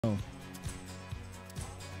All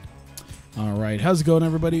right, how's it going,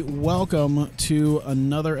 everybody? Welcome to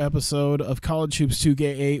another episode of College Hoops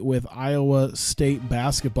 2K8 with Iowa State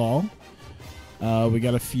basketball. We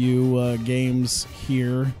got a few games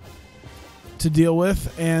here to deal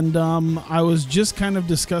with, and I was just kind of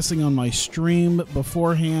discussing on my stream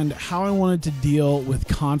beforehand how I wanted to deal with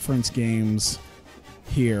conference games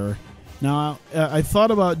here. Now, I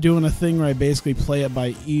thought about doing a thing where I basically play it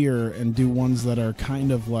by ear and do ones that are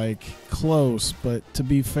kind of like close, but to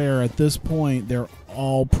be fair, at this point, they're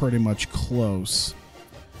all pretty much close,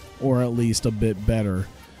 or at least a bit better.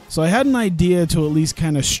 So I had an idea to at least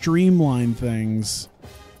kind of streamline things.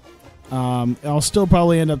 I'll still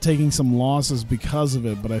probably end up taking some losses because of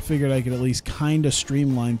it, but I figured I could at least kind of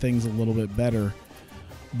streamline things a little bit better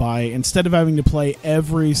by, instead of having to play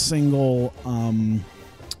every single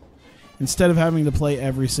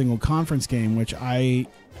conference game, which I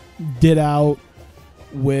did out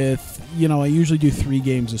with, I usually do 3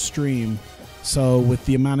 games a stream. So with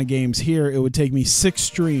the amount of games here, it would take me 6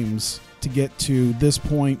 streams to get to this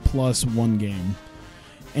point plus 1 game.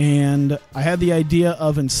 And I had the idea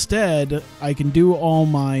of, instead, I can do all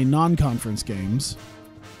my non-conference games,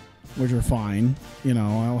 which are fine.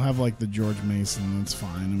 I'll have like the George Mason, that's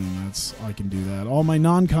fine. I can do that. All my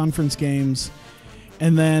non-conference games.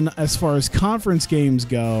 And then as far as conference games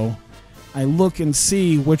go, I look and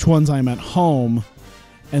see which ones I'm at home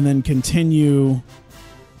and then continue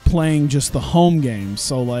playing just the home games.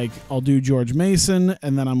 So like I'll do George Mason,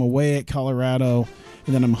 and then I'm away at Colorado,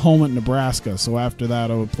 and then I'm home at Nebraska. So after that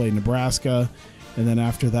I would play Nebraska, and then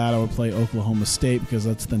after that I would play Oklahoma State because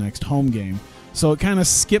that's the next home game. So it kind of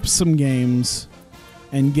skips some games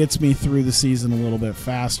and gets me through the season a little bit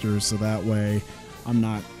faster, so that way I'm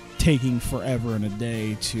not taking forever and a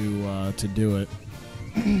day to do it.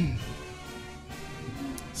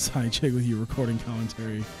 Side check with you recording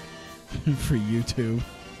commentary for YouTube.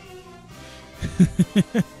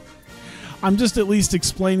 I'm just at least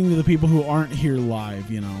explaining to the people who aren't here live,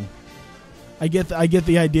 I get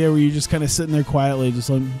the idea where you're just kind of sitting there quietly,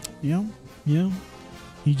 just like, yeah, you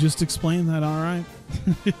just explained that, all right.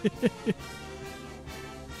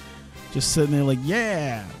 Just sitting there like,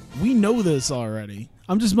 yeah, we know this already.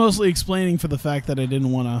 I'm just mostly explaining for the fact that I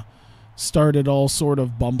didn't want to start it all sort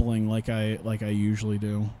of bumbling like I usually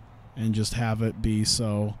do, and just have it be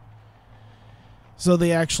so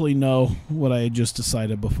they actually know what I had just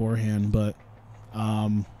decided beforehand. But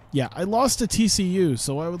yeah, I lost to TCU,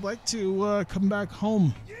 so I would like to come back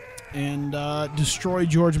home and destroy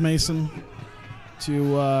George Mason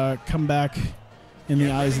to come back in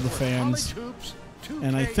the eyes of the fans.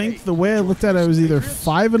 And I think the way I looked at it, I was either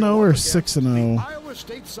 5-0 or 6-0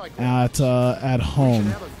 at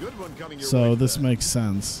home. So this makes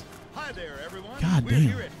sense. God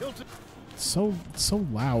damn. So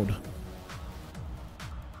loud.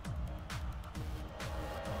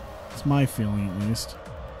 It's my feeling, at least.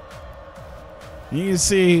 You can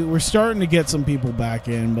see we're starting to get some people back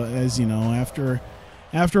in, but as you know, after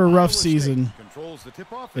a rough season,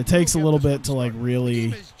 it takes a little bit to like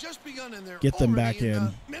really get them back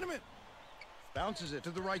in. Bounces it to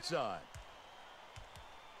the right side.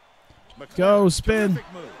 Go spin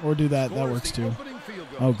or do that. That works too.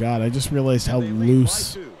 Oh God, I just realized how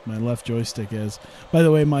loose my left joystick is. By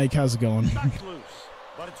the way, Mike, how's it going?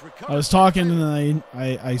 I was talking and then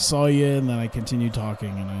I saw you, and then I continued talking,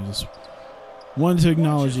 and I just wanted to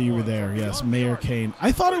acknowledge that you were there. Yes, Mayor Kane.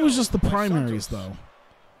 I thought it was just the primaries though.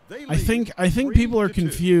 I think people are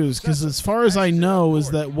confused because as far as I know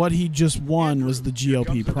is that what he just won was the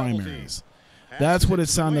GOP primaries. That's what it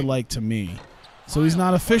sounded like to me. So he's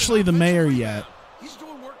not officially the mayor yet.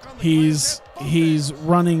 He's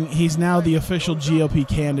running. He's now the official GOP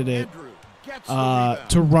candidate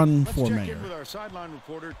to run for mayor.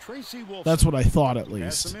 That's what I thought, at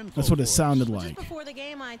least. That's what it sounded like.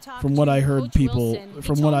 From what I heard people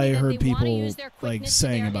like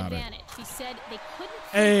saying about it.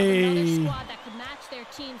 Hey.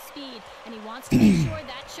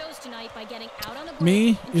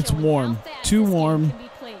 Me, it's warm. Too warm.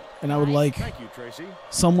 And I would like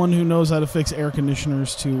someone who knows how to fix air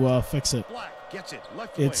conditioners to fix it.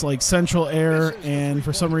 It's like central air, and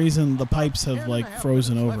for some reason the pipes have like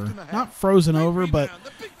frozen over. Not frozen over, but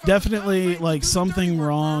definitely like something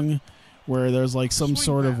wrong where there's like some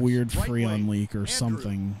sort of weird freon leak or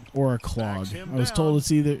something, or a clog. I was told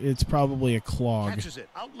it's probably a clog.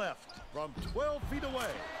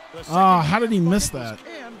 Ah, how did he miss that?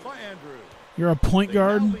 You're a point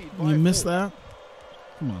guard and you missed that?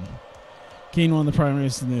 Come on. Kane won the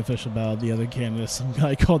primaries in the official ballot. The other candidate, some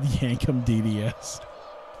guy called Yankum DDS.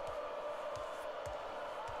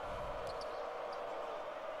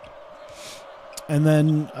 And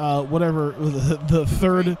then whatever the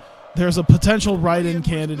third, there's a potential write-in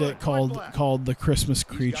candidate called the Christmas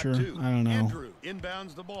Creature. I don't know. Andrew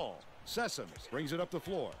inbounds the ball. Sessions brings it up the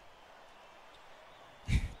floor.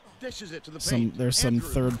 Dishes it to the paint. There's some Andrew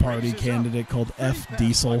third-party raises candidate up. called Great F pass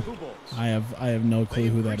Diesel. by Pujols. I have no clue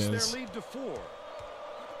who that They is. increase their lead to 4.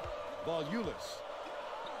 Volulis.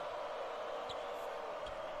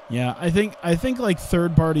 Yeah, I think like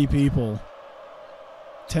third-party people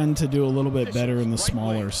tend to do a little bit better in the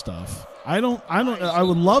smaller stuff. I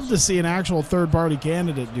would love to see an actual third-party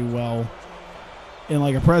candidate do well in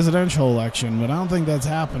like a presidential election, but I don't think that's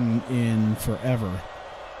happened in forever.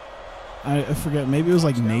 I forget, maybe it was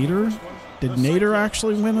like Nader. Did Nader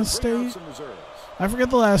actually win a state? I forget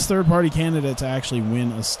the last third-party candidate to actually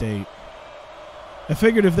win a state. I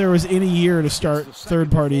figured if there was any year to start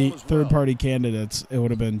third-party candidates, it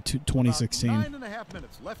would have been 2016.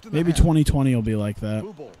 Maybe 2020 will be like that.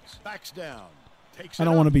 I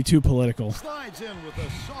don't want to be too political,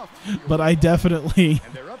 but I definitely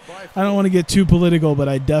I don't want to get too political, but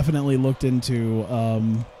I definitely looked into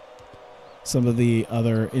some of the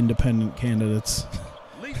other independent candidates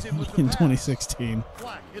in 2016.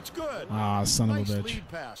 Ah, son of a bitch.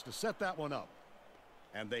 Pass to set that one up.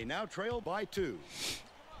 And they now trail by 2.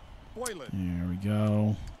 Boylan. There we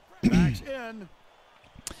go. Backs in.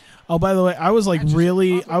 Oh, by the way, I was like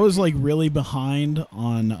really behind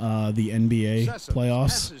on the NBA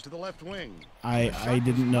playoffs. Passes to the left wing. I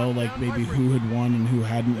didn't know like maybe who had won and who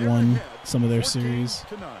hadn't won some of their series.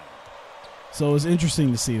 So it was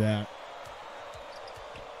interesting to see that.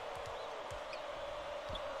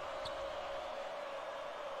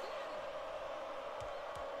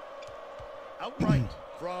 Outright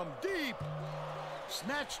from deep.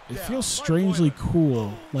 Snatched It down feels by strangely Boylan.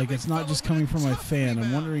 cool, like it's not just coming from my fan.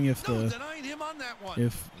 I'm wondering if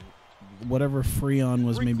if whatever Freon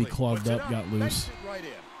was maybe clogged up got loose. Right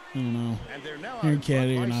in. I don't know. And they're now Here in out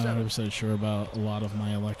Canada, you're by not 7. 100% sure about a lot of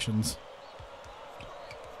my elections.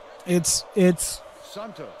 It's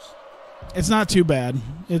Santos. not too bad.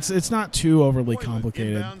 It's not too overly Boylan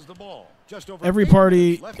complicated. inbounds the ball. Just over Every 8 party,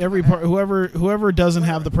 minutes left in every the part, half. whoever doesn't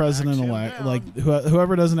have the president elect, like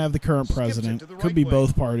whoever doesn't have the current Skips it president, to the could right be wing.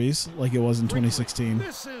 both parties, like it was in 2016.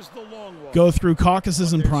 This is the long one. Go through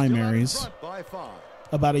caucuses and They're still out in primaries. front by 5.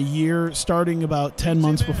 About a year, starting about 10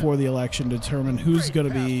 months before the election, to determine who's going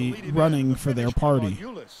to be running for their party.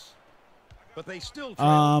 But they still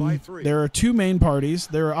trail by 3. There are 2 main parties.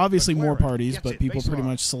 There are obviously more parties, but people pretty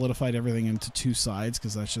much solidified everything into 2 sides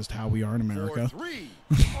because that's just how we are in America.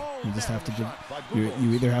 You just have to you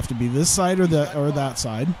either have to be this side or that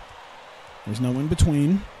side. There's no in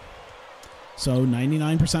between. So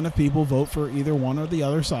 99% of people vote for either one or the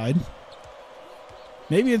other side.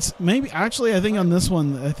 Maybe actually I think on this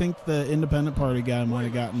one I think the independent party guy might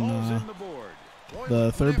have gotten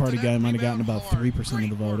the third party guy might have gotten about 3% of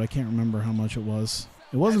the vote. I can't remember how much it was.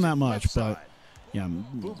 It wasn't that much, but yeah,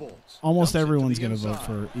 almost everyone's going to vote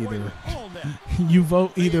for either. You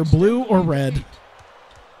vote either blue or red.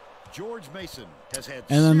 George Mason has had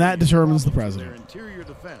And then that serious determines the problems with president. their interior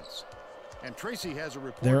defense. And Tracy has a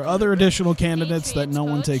report There are from other the additional bench. candidates that no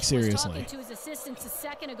one takes seriously. To his assistants a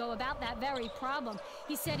second ago about that very problem.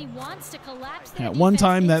 He said he wants to collapse At one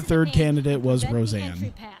time, that third candidate was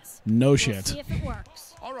Roseanne. No shit. See if it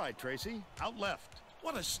works. All right, Tracy, out left.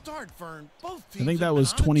 What a start, Vern. Both I teams think that have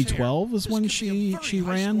was been on a tear. 2012 is This when could be a she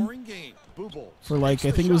very ran high-scoring game. Boobles for like I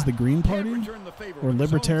think it was the Green Party can't return the favor or in zone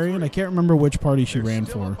Libertarian. 3. I can't remember which party she They're ran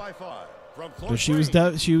still for. up by 5. From But close she was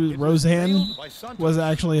range, it Roseanne trailed by Santos. was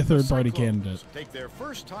actually a The third party Cyclones candidate. take their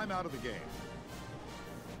first time out of the game.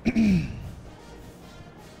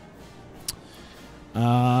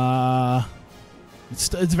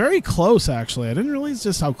 It's very close actually. I didn't realize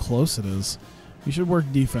just how close it is. We should work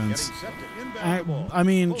defense. Getting set to inbound the ball. I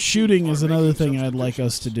mean, Both shooting teams is are another making thing I'd like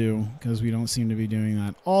us to substitutions. do because we don't seem to be doing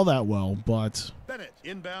that all that well, but Bennett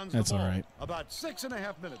inbounds That's the ball. all right. About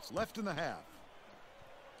 6.5 minutes left in the half.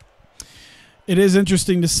 it is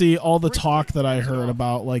interesting to see all the talk that I heard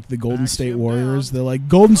about like the Golden State Warriors. They're like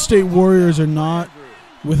Golden State Warriors are not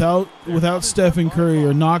without Stephen Curry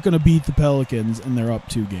are not going to beat the Pelicans and they're up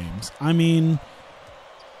 2 games. I mean,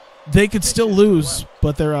 they could still lose,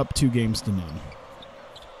 but they're up 2 games to none.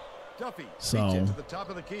 Duffy So- beats it to the top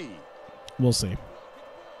of the key. We'll see.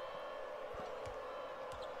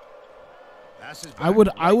 Passes I back would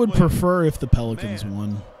right wing. prefer if the Pelicans Man.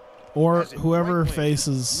 won, or Has it whoever right wing.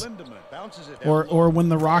 faces, Lindemann bounces it down or low. when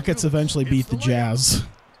the Rockets eventually It's beat the layup. Jazz,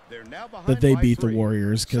 They're now behind that they by beat the 3.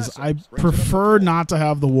 Warriors, because I Sessions brings it up the prefer floor. not to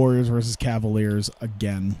have the Warriors versus Cavaliers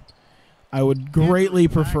again. I would greatly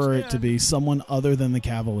prefer it to be someone other than the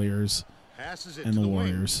Cavaliers passes it and to the wing.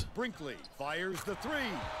 Warriors. Brinkley fires the three.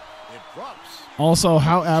 It drops. Also,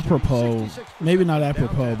 how apropos, maybe not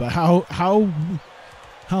apropos, but how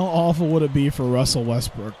awful would it be for Russell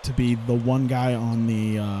Westbrook to be the one guy on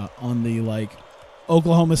the like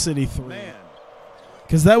Oklahoma City 3? Man.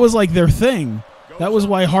 Because that was like their thing. That was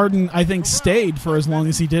why Harden, I think, stayed for as long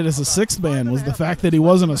as he did as a sixth man, was the fact that he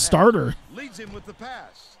wasn't a starter. Leads him with the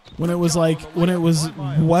pass. When it was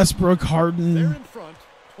Westbrook, Harden,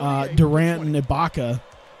 Durant, and Ibaka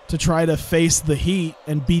to try to face the Heat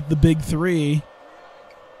and beat the big three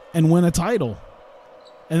and win a title.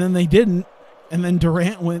 And then they didn't. And then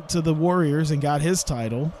Durant went to the Warriors and got his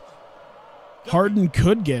title. Harden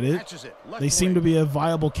could get it. They seem to be a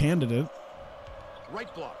viable candidate.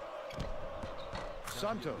 Right block.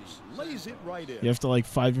 Santos lays it right in. You have to like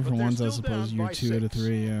 5 different ones as opposed to your 2 out of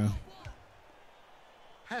 3, yeah.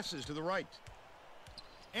 Passes to the right.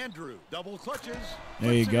 Andrew double clutches.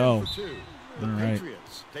 There you go. The All right.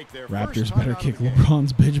 Patriots take their Raptors first better timeout kick of the game.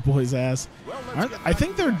 LeBron's bitch boy's ass. Well, let's get I back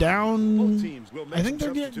think to they're the down. Both teams will make I think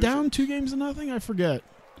some they're getting down substitutions. 2-0. I forget.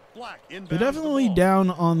 Black inbounds They're the definitely ball. down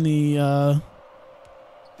on the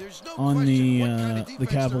There's no on question the what kind of the defense they're in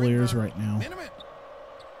Cavaliers for right now. minimum.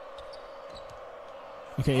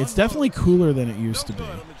 Okay, it's definitely cooler than it used to be. No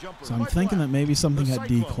good on the jumper. So I'm By thinking Black. that maybe something The got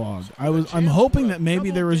Cyclones declogged. with a I'm chance hoping for that a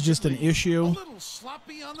maybe there was just an double-digit lead. issue A little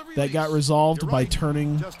sloppy on the that got release. resolved You're by right.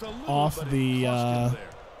 turning Just a little, off but it the cost him there.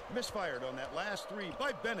 Misfired on that last three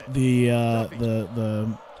by Bennett.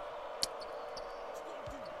 the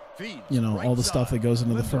Feeds you know, right all the stuff side. that goes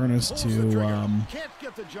into the Linton furnace pulls the to trigger. Can't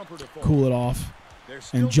get the jumper to fall. cool it off, They're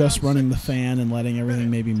still and just down running the 6. fan and letting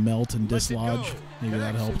everything maybe melt and Lets it dislodge. go. Maybe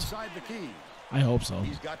that Connects helped. inside the key. I hope so.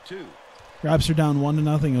 He's got 2. Raps are down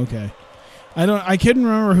 1-0. Okay, I couldn't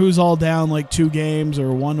remember who's all down like 2 games or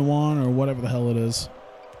 1-1 or whatever the hell it is.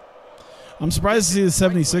 I'm surprised to see the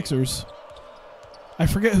 76ers. I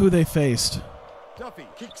forget who they faced. Duffy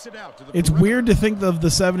kicks it out to the It's perimeter. weird to think of the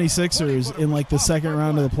 76ers in like the second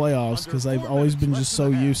round of the playoffs because I've always been just so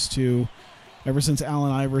used to, ever since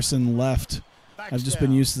Allen Iverson left, Backs I've just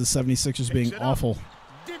been down. used to the 76ers being Takes it up. awful.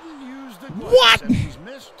 Didn't use the What? and he's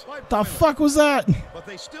missed by The Bryant. fuck was that? But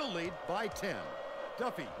they still lead by 10.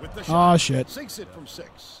 Duffy with the Aw, shot. shit. Sinks it from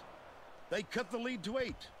 6. They cut the lead to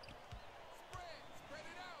 8.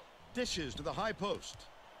 Dishes to the high post.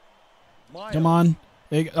 Miles. Come on.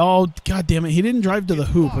 Oh, god damn it. He didn't drive to the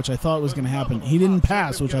hoop, which I thought was going to happen. He didn't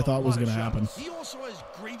pass, which I thought was going to happen. He also has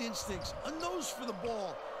great instincts, a nose for the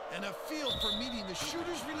ball, and a feel for meeting the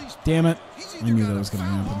shooter's release. Damn it. He's I either knew gotta that was going to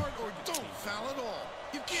foul happen. hard or don't foul at all.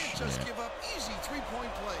 You can't just give up easy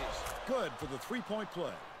three-point plays. Good for the 3-point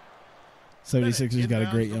play. 76ers got a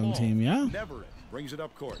Inbounds great the young ball. team, yeah. Never brings it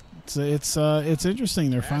up court. It's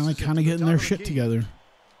interesting. They're finally Passes it kind to of the getting top their of the shit key. together.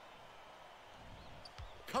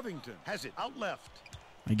 Covington has it out left.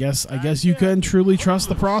 I guess you can truly trust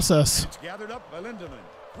the process. It's gathered up by Lindemann.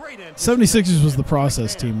 Great 76ers was the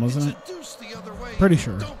process team, wasn't it? It's a deuce the other way. Pretty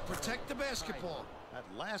sure. Don't protect the basketball. That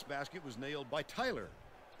last basket was nailed by Tyler.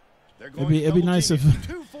 They're It'd going be double nice team. if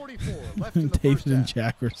 2:44 left in the David first and half.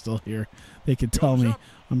 Jack were still here. They could tell me.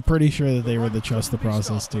 I'm pretty sure that they were the trust the Couldn't be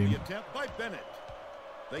process stopped on the team. attempt by Bennett.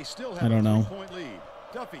 They still I have don't a know. 3-point lead.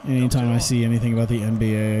 Duffy Anytime dumps it I off. see anything about the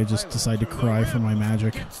NBA, I just Tyler decide to to the cry for rim. my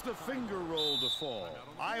Magic. Gets the finger roll to fall.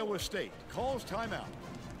 Iowa State calls timeout.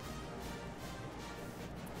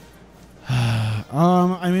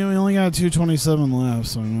 I mean, we only got 2:27 left,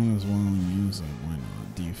 so I might as well use it. Why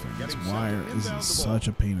not? Defense. Getting Why set to is inbound it the such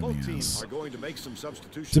a ball. pain in Both the teams ass? are going to make some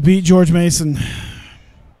substitutions. To beat George Mason,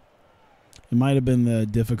 it might have been the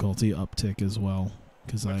difficulty uptick as well,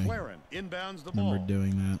 because I McLaren inbounds the remember ball.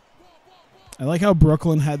 doing that. I like how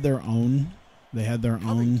Brooklyn had their own. They had their own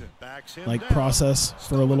Covington backs him like down. process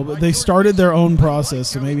for a little bit. Stolen They by started their Jordan own Mason. process,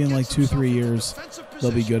 so maybe in like 2-3 years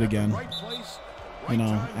they'll be good again. Right place, You right know,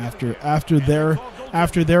 time, after right after And they their call goaltending.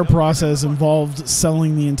 after their They'll get process the bucket. involved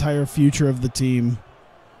selling the entire future of the team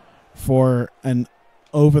for an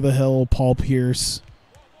over-the-hill Paul Pierce,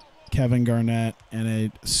 Kevin Garnett, and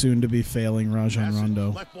a soon-to-be failing Rajon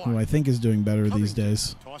Rondo, who I think is doing better these Covington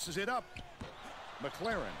days. tosses it up.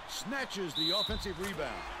 McLaren snatches the offensive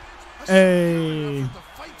rebound. Hey, To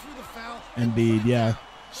fight through the foul. Embiid, yeah,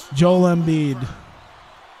 Joel Embiid,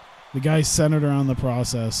 the guy centered around the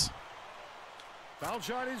process. Foul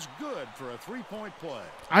shot is good for a 3-point play.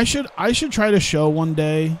 I should try to show one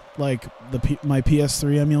day like my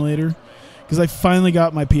PS3 emulator, because I finally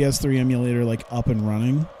got my PS3 emulator like up and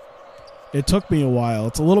running. It took me a while.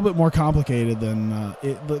 It's a little bit more complicated than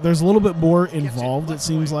there's a little bit more involved, it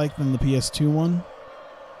seems like, than the PS2 one.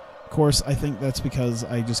 Of course, I think that's because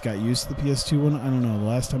I just got used to the PS2 one. I don't know. The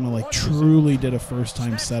last time I like truly did a first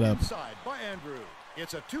time Snatched setup, inside by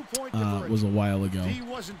It's a 2-point was a while ago. He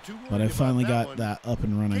wasn't too But I worried finally about got that that up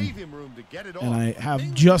and running. Gave him room to get it And off. I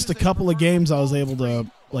have just a couple of games I was able to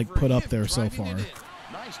like put up there so far.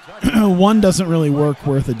 Nice touch. One doesn't really work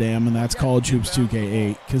worth a damn, and that's College Hoops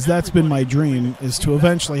 2K8, because that's been my dream, is to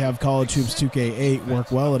eventually have College Hoops 2K8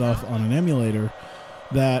 work well enough on an emulator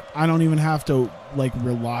that I don't even have to like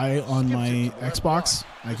rely on my Xbox.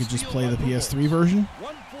 I could just play the PS3 version,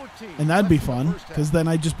 114 and that'd be left in the fun, first half. because then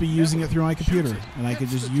I'd just be using it through my computer, and I could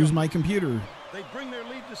just use my computer. They bring their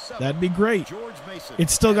lead to 7. That'd be great. George Mason.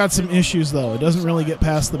 It's still got some issues, though. It doesn't really get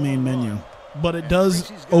past the main menu, but it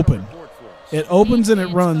does open. It opens and it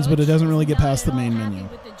runs, but it doesn't really get past the main menu.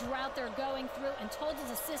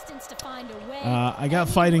 I got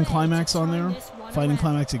Fighting Climax on there. Fighting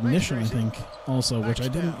Climax Ignition, I think, also, which I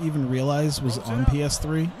didn't even realize was on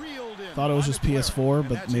PS3. Thought it was just PS4,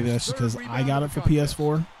 but maybe that's just because I got it for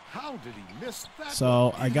PS4. How did he miss that?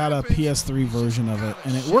 So I got a PS3 version of it,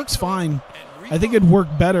 and it works fine. I think it'd work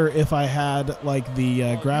better if I had like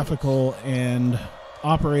the graphical and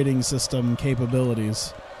operating system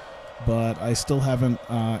capabilities, but I still haven't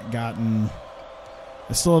gotten.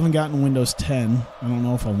 I still haven't gotten Windows 10. I don't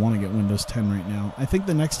know if I want to get Windows 10 right now. I think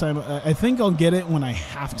the next time, I think I'll get it when I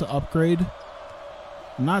have to upgrade.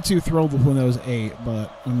 I'm not too thrilled with Windows 8,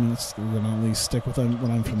 but I'm going to at least stick with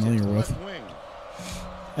what I'm familiar with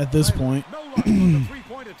at this point.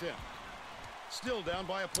 Still down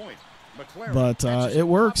by a point. But it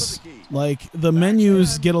works. Like, the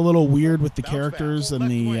menus get a little weird with the characters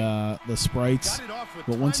and the sprites,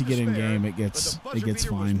 but once you get in game, it gets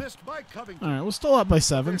fine. All right, we're still up by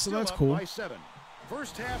 7, so that's cool.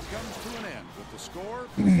 First half comes to an end with the score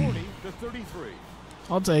 40-33.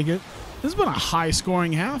 I'll take it. This has been a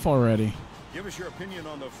high-scoring half already. Give us your opinion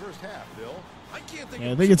on the first half, Bill. I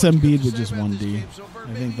think it's Embiid with just 1D.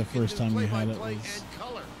 I think the first time we had it was.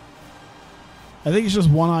 I think it's just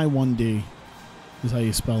 1I, 1D is how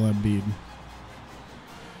you spell Embiid.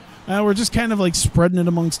 We're just kind of like spreading it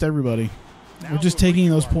amongst everybody. We're just taking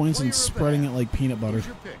those points and spreading it like peanut butter.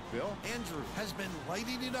 Your pick, Bill. Andrew has been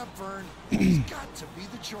lighting it up, Vern. He's got to be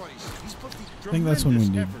the choice. He's put the I think that's what we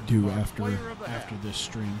need to effort do from our after player of the half. this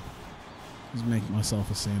stream. Is make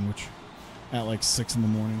myself a sandwich at like 6 in the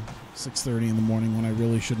morning, 6:30 in the morning when I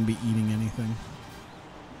really shouldn't be eating anything.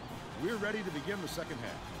 We're ready to begin the second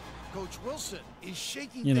half. Coach Wilson is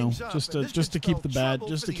shaking You know, things up, just and to this just to could keep spell the bad trouble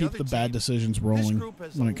just for to the keep the other bad team. decisions This rolling group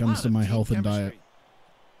has when a it comes lot to of my team health and chemistry. diet.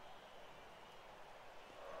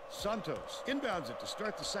 Santos inbounds it to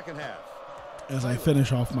start the second half. As I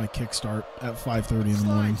finish off my kickstart at 5:30 in the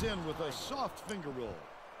morning. Slides in with a soft finger roll.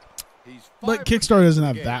 He's But 5 Kickstart for 10 doesn't in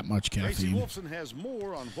have the that game. much Tracy caffeine. Wolfson has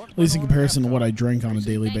more on what At least in went on comparison to what I halftime. drink on a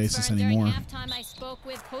daily Thanks, basis Vern. During anymore. halftime, I spoke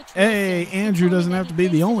with Coach Hey, Wilson. He Andrew told me doesn't that have he to be the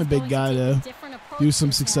thinks only it's big going guy take to a different approach do some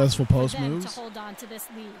this half successful for post them moves. to hold on to this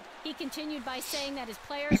lead. He continued by saying that his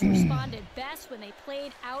players responded best when they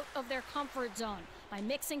played out of their comfort zone. By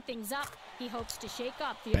mixing things up, he hopes to shake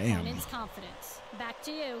up the Bam. opponent's confidence. Back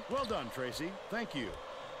to you. Well done, Tracy. Thank you.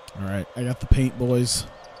 All right, I got the paint, boys.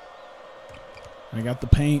 I got the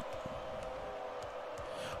paint.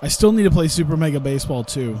 I still need to play Super Mega Baseball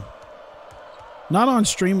 2. Not on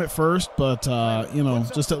stream at first, but, you know,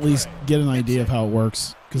 just at least get an idea of how it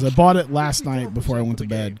works. Because I bought it last night before I went to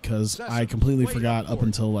bed because I completely forgot up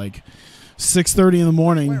until like 6:30 in the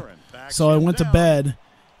morning. So I went to bed,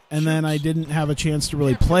 and then I didn't have a chance to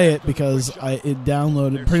really play it because it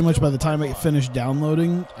downloaded. Pretty much by the time I finished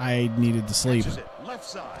downloading, I needed to sleep. Left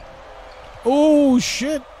side. Oh,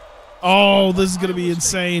 shit. Oh, this is going to be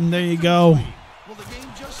insane. There you go. Well, the game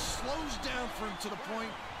just slows down for him to the point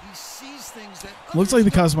he sees things that Looks like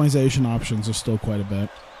the others don't. customization options are still quite a bit.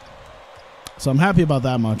 So I'm happy about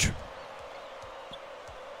that much.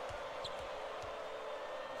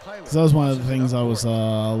 Because that was one of the things I was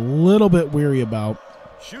a little bit weary about.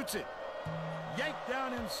 Shoots it. Yanked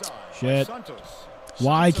down inside. Shit. By Santos.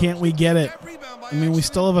 Why can't we get it? That rebound by I mean, we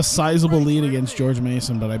still have a sizable lead against George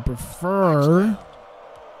Mason, but I prefer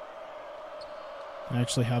to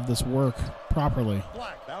actually have this work properly.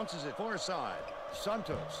 Black bounces it far side.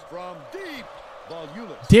 Santos from deep.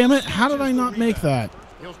 Volulis. Damn it, how did I not make that?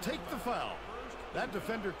 He'll take the foul. That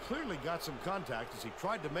defender clearly got some contact as he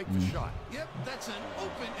tried to make the shot. Yep, that's an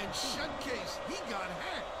open and shut case. He got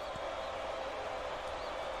hacked.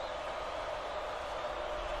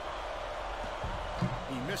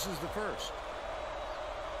 He misses the first.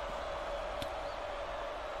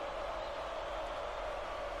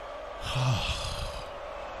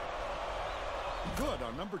 Good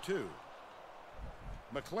on number 2.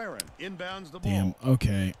 McLaren inbounds the ball. Damn,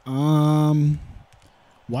 okay.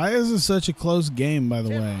 Why is this such a close game, by the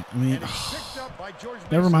way? I mean, And he's picked up by George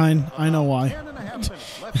Never Mason. mind. I know why. 10 and a half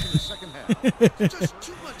minutes left in the second half. Just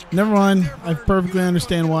too much Never mind. contact there, I Vern. perfectly You're not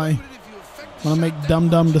understand gonna why. get away with it if you affect the When I shot make that dumb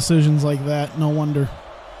much. decisions like that, no wonder.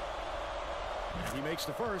 He makes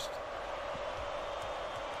the first.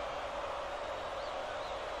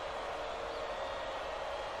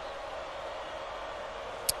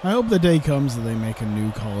 I hope the day comes that they make a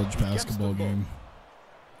new college basketball game.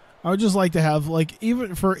 I would just like to have, like,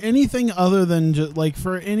 even for anything other than just, like,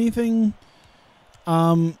 for anything,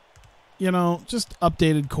 you know, just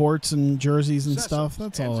updated courts and jerseys and stuff.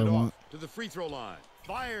 That's all I want. To the free throw line.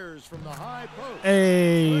 Fires from the high post.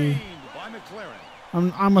 Hey, Drained by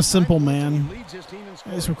McLaren. I'm a simple man. Leads his team in I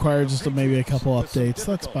scoring. just require just maybe a couple With some updates.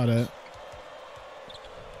 That's about it.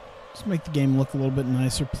 Just make the game look a little bit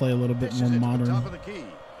nicer, play a little bit Dishes more it to the top modern. of the key.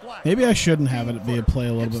 Black Maybe I on shouldn't the have it be a foot. play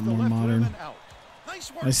a little Hits bit the more left rim modern. and out.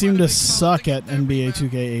 Nice work I by seem the to big suck fella at to get that NBA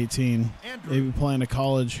rebound. 2K18. Maybe playing a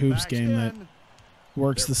college hoops Backs game that in.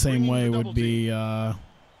 works the They're same bringing way the would double be team.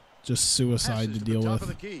 just suicide Passes to the deal top of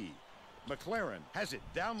with. the key. McLaren has it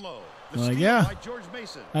down low. The Like, steal yeah. by George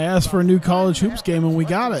Mason. I asked for a new college About hoops game and we 5.5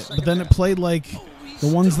 got minutes it, left but in then the it second played like Oh, he's the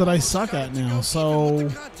ones that I almost suck got at it to now. go even with So the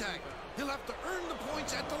contact. He'll have to earn the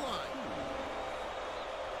points at the line.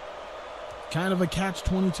 kind of a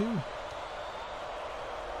catch-22.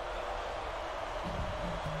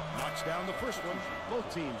 Knocks down the first one.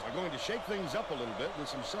 Both teams are going to shake things up a little bit with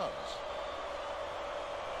some subs.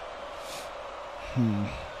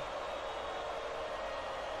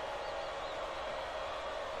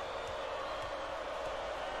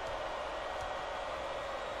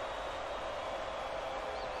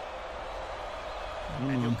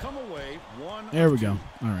 And he'll come away one. There of we two. go.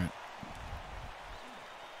 All right.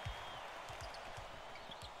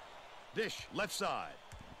 Dish left side.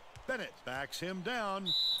 Bennett backs him down.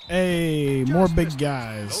 Hey, more big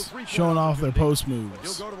guys showing off their post He'll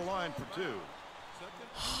moves. go to the line for two.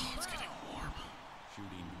 It's getting warm.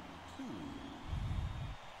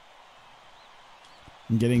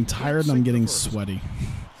 I'm getting tired and I'm getting sweaty.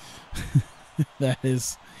 that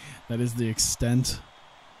is the extent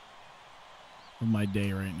of my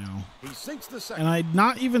day right now. He sinks the second. And I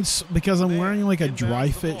not even because I'm wearing like a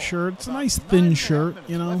dry fit shirt. It's a nice thin shirt,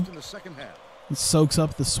 you know. Left in the second half. It soaks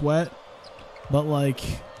up the sweat, but like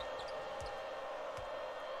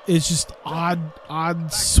it's just odd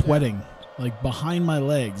sweating like behind my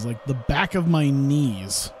legs, like the back of my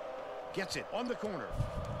knees. Gets it on the corner.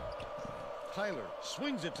 Tyler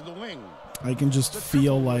swings it to the wing. I can just The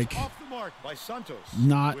feel triple was like off the mark by Santos.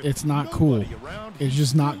 not. It's not cool. Nobody around, It's he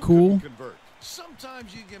just not still cool. couldn't convert.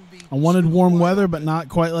 Sometimes you can be I wanted too warm wild. weather, but not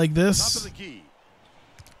quite like Top this. of the key.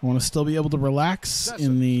 I want to still be able to relax in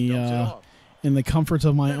Sessions dumps the comfort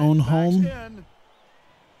of my it off. own Bennett home. backs in.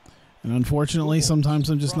 And unfortunately, sometimes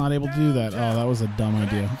I'm just not able to do that. Oh, that was a dumb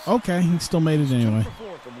idea. Okay, he still made it anyway. Two for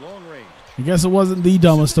four from long range. I guess it wasn't the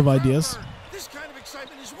dumbest of ideas. This kind of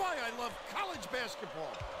excitement is why I love college basketball.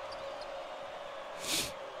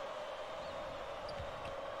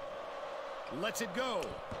 Lets it go.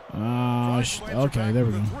 Okay, Okay, there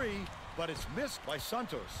we go. Three, but it's missed by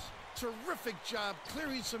Santos. Terrific job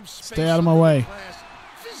clearing some space. Stay out of my under the way. glass.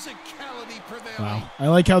 Physicality prevailing. Wow. I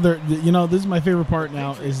like how they're, you know, this is my favorite part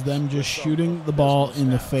now is them just shooting the ball in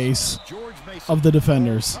the face George Mason of the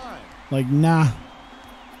defenders. all time. Like, nah.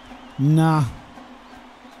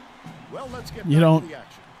 Well, let's get You back don't- to the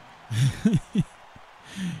action.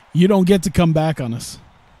 You don't get to come back on us.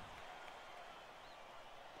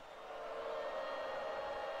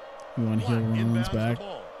 You want to heal Black Rollins inbounds back? the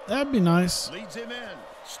ball. That'd be nice. Leads him in.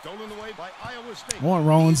 Stolen away by Iowa State. I want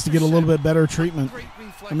Rollins to get a little bit better treatment. Great I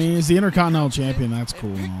reflection. mean, he's the Intercontinental Champion. And That's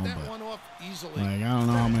cool picked and all, that but one off easily. like, I don't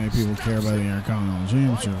know how many people care about the Intercontinental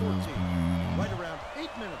Championship. at this point, you know. Right around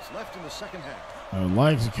 8 minutes left in the second half. I would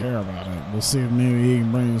like to care about it. We'll see if maybe he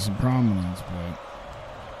can bring some prominence. But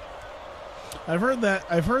I've heard that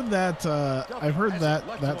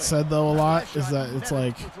said though a lot is that it's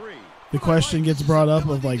like the question gets brought up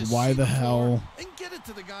of like why the hell And get it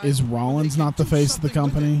to the guy is when they Rollins can not the do face of the something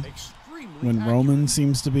with company it. Extremely when accurate. Roman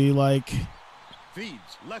seems to be like Feeds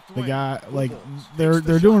left the wing. guy. Like Bulls they're takes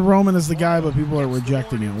the doing shot. Roman as the guy, but people are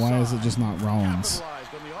rejecting it. Why is it just not Rollins?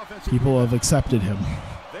 Capitalized on the offensive People have rebound. accepted him.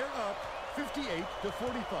 They're up 58 to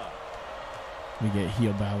 45. We get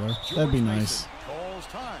heel Balor. That'd George be Mason nice. calls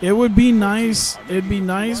time. It would be nice. It'd be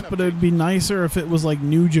nice, but it'd be nicer if it was like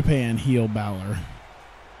New Japan heel Balor.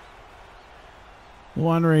 The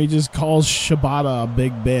one where he just calls Shibata a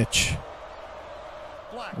big bitch.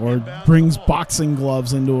 Black Or inbounds brings the ball. boxing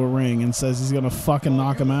gloves into a ring and says he's going to fucking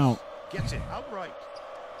knock him out. Gets it outright.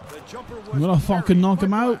 The jumper was I'm going to fucking buried knock by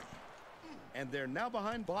him out. Black. And they're now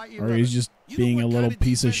behind by 11. Or he's just being a little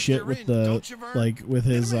piece of shit with the, like, with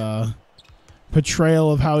his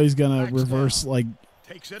portrayal of how he's gonna reverse, like,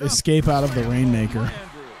 escape out of the Rainmaker.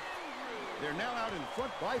 They're now out in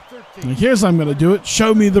front by 13. Like, here's how I'm gonna do it.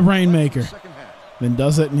 Show me the Rainmaker. Then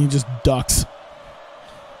does it, and he just ducks.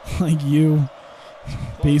 Like, you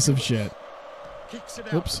piece of shit. Kicks it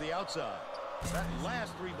out Oops. to the outside. That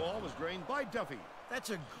last three ball was drained by Duffy. That's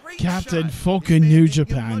a great Captain shot. fucking This man New didn't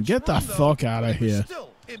Japan. much Get the room, though, fuck out but of he was here. Still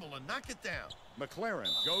able to knock it down. McLaren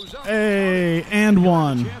goes up. Hey, and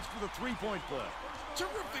one. Chance for the three-point play.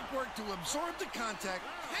 Terrific work to absorb the contact,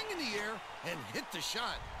 hang in the air, and hit the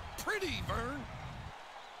shot. Pretty, Vern.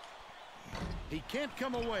 He can't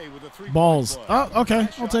come away with a three-point Balls. play. Oh, okay.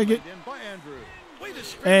 That I'll shot take it. laid in by Andrew. Way to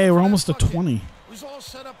scramble Hey, we're for almost that to bucket. 20. It was all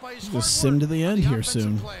set up by his Just hard sim work to the on end here offensive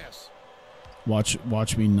soon. glass.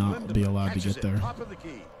 Watch me not be allowed to Catches get it, there. Top of the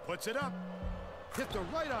key. Puts it up. Hit the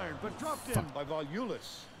right iron, but dropped in by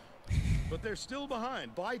Volulis. But they're still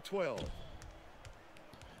behind by 12.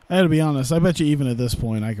 I had to be honest. I bet you even at this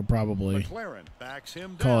point, I could probably McLaren backs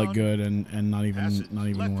him call down. it good and not even Passes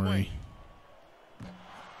left worry. wing.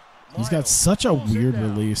 He's got Miles such a pulls it weird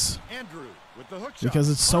down. release Andrew with the hook shot. because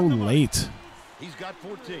it's so On the money. late. He's got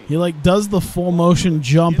 14. He like does the full motion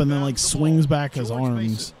jump and then Inbounds like the swings ball. back his George arms.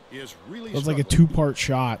 Mason is really It was like a struggling. two-part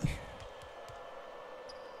shot.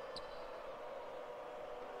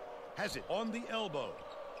 Has it on the elbow.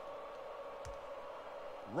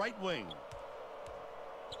 Right wing.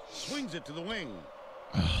 Swings it to the wing.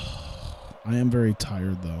 I am very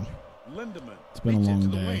tired though. Lindemann. It's been a beats it long to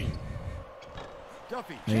the day. wing.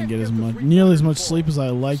 Duffy I didn't can't get as the much, three-pointer nearly as much to sleep as I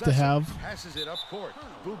like to Sesson have. Passes it up court.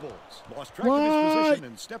 Boobles lost track of What? his position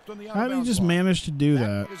and stepped on the How do you out-of-bounds just line. manage to do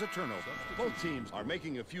that? That is a turnover. Both teams are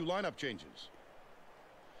making a few lineup changes.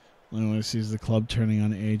 Anyway, sees the club turning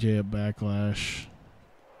on AJ at Backlash,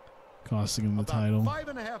 costing him the About title.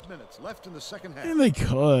 5.5 minutes left in the second half. And they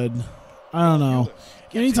could. I don't know.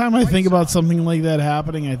 Gets Anytime it I right think about side. something like that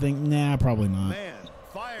happening, I think, nah, probably not. Man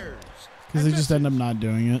fires. Because and they just end up misses. not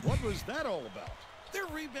doing it. What was that all about? Their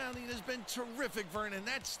rebounding has been terrific, Vern, and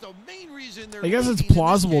that's the main reason they're I guess it's leading in this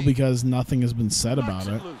plausible game. because nothing has been said about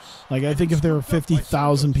Knocks it. loose. Like, I And think if there were scooped up by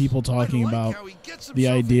 50,000 Santos. people talking I like about how he gets the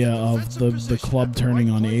himself idea into of defensive the position. club At the turning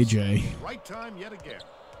right on place, AJ, Right time yet again.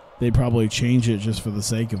 they'd probably change it just for the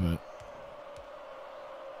sake of it.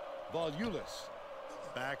 Volulis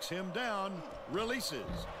backs him down, releases.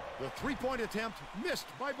 The three-point attempt missed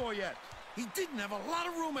by Boyette. He didn't have a lot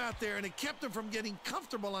of room out there, and it kept him from getting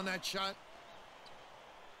comfortable on that shot.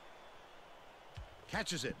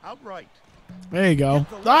 Catches it outright. There you go.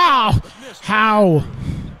 Oh! How?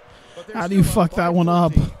 But they're How do you still up fuck by that one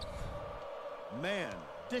up? 14. Man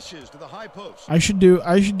dishes to the high post. I should do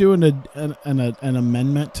an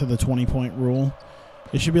amendment to the 20-point rule.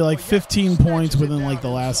 It should be like 15 points within like the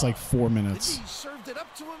last like 4 minutes. He served it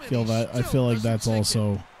up to him, and Feel he that I still feel like doesn't that's sink it.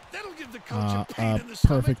 also That'll give the coach a pain a in the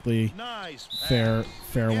stomach. perfectly Nice fair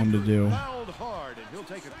pass. one to do. Fouled hard, and he'll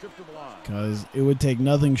take a trip to the line. Because it would take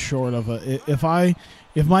nothing short of if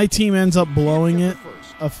my team ends up blowing it,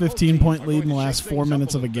 a 15-point lead in the last 4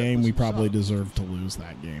 minutes of a game, we probably deserve to lose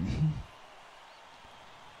that game.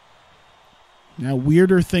 Now,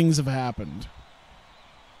 weirder things have happened.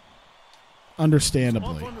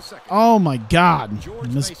 Understandably. Off on the second. Oh my God! I George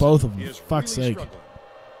missed Mason both of them. is Fuck's really sake. struggling.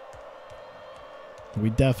 We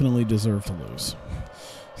definitely deserve to lose.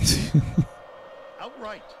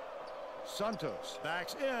 Outright. Santos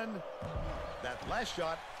backs in. That last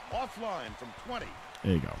shot offline from 20.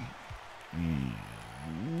 There you go.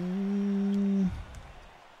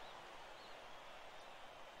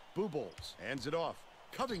 Boobles hands it off.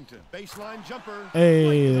 Covington baseline jumper. Hey,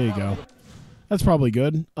 Right in the there you bottom go. of the- That's probably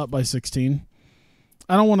good. Up by 16.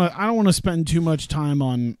 I don't want to spend too much time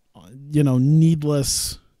on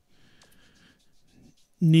needless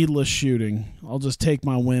shooting. I'll just take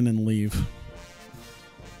my win and leave.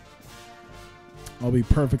 I'll be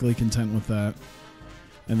perfectly content with that.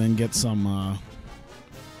 And then get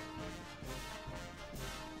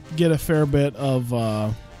a fair bit of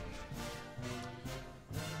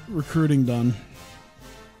recruiting done.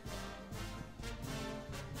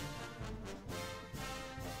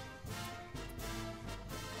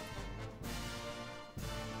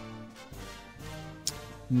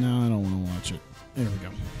 No, I don't want to watch it. There we go.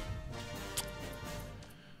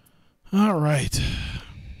 All right.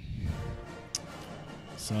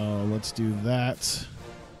 So let's do that.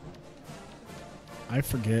 I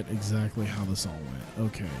forget exactly how this all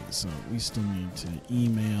went. Okay, so we still need to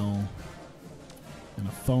email and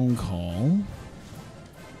a phone call.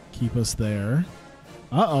 Keep us there.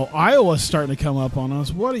 Uh-oh, Iowa's starting to come up on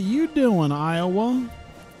us. What are you doing, Iowa?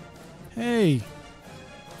 Hey.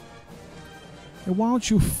 Hey, why don't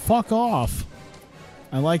you fuck off?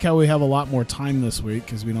 I like how we have a lot more time this week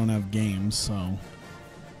because we don't have games, so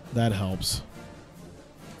that helps.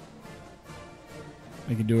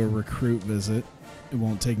 I can do a recruit visit. It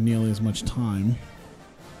won't take nearly as much time.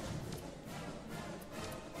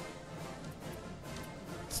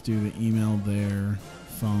 Let's do the email there.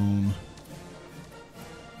 Phone.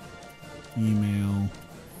 Email.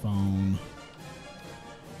 Phone.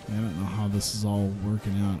 I don't know how this is all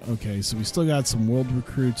working out. Okay, so we still got some world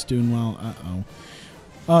recruits doing well. Uh-oh.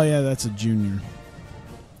 Oh, yeah, that's a junior.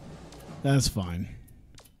 That's fine.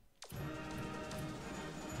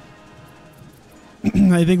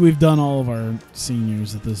 I think we've done all of our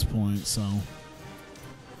seniors at this point, so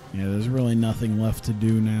yeah, there's really nothing left to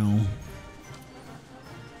do now.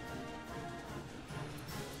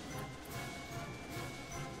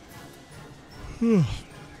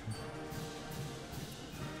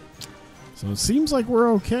 So it seems like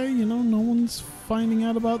we're okay, you know, no one's finding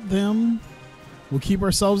out about them. We'll keep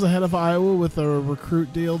ourselves ahead of Iowa with a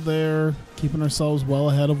recruit deal there, keeping ourselves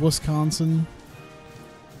well ahead of Wisconsin.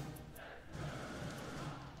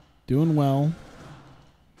 Doing well.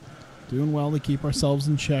 Doing well to keep ourselves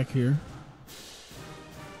in check here.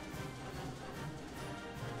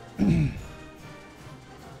 Here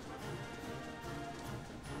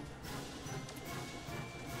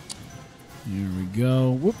we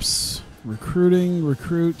go. Whoops. Recruiting,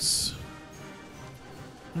 recruits.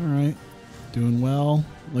 All right. Doing well.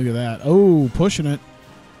 Look at that. Oh, pushing it.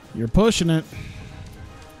 You're pushing it.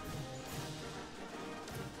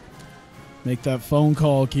 Make that phone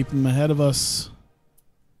call. Keep them ahead of us.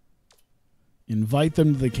 Invite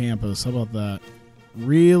them to the campus. How about that?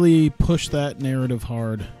 Really push that narrative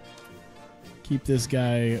hard. Keep this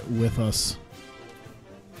guy with us.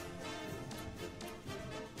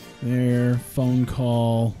 There. Phone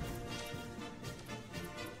call.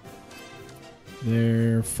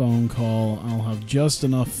 There. Phone call. I'll have just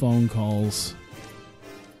enough phone calls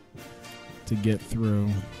to get through.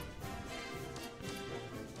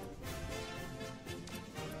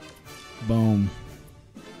 Boom.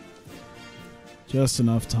 Just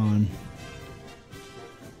enough time.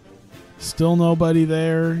 Still nobody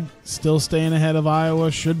there. Still staying ahead of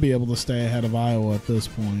Iowa. Should be able to stay ahead of Iowa at this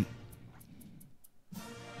point.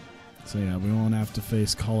 So yeah, we won't have to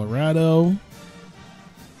face Colorado.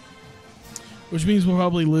 Which means we'll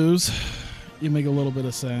probably lose. You make a little bit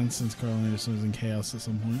of sense since Carl Anderson is in chaos at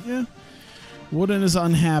some point. Yeah. Wooden is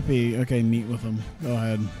unhappy. Okay, meet with him. Go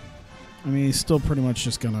ahead. I mean, he's still pretty much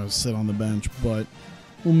just going to sit on the bench, but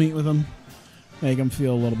we'll meet with him. Make him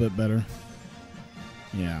feel a little bit better.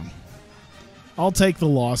 Yeah. I'll take the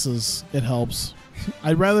losses. It helps.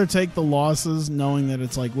 I'd rather take the losses knowing that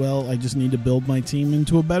it's like, well, I just need to build my team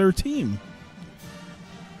into a better team.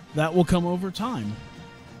 That will come over time.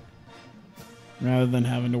 Rather than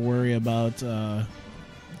having to worry about,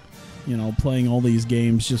 you know, playing all these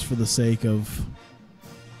games just for the sake of...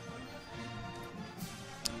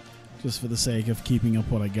 keeping up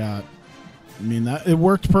what I got. I mean, that it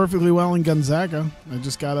worked perfectly well in Gonzaga. I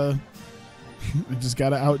just gotta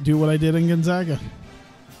outdo what I did in Gonzaga.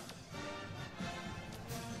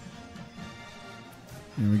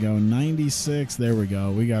 Here we go, 96. There we go.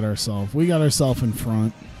 We got ourselves in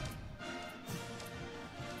front.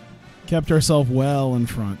 Kept ourselves well in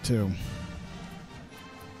front too.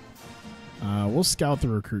 We'll scout the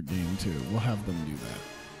recruit game too. We'll have them do that.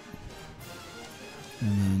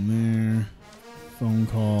 And then there, phone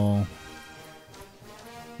call,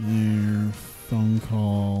 there, phone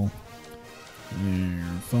call, there,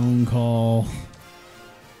 phone call,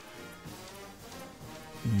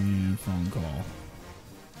 and phone call.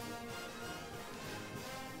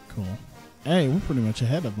 Cool. Hey, we're pretty much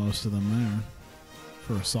ahead of most of them there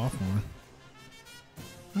for a sophomore.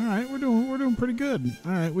 All right, we're doing pretty good.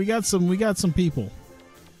 All right, we got some people.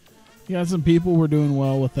 We got some people. We're doing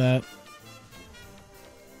well with that.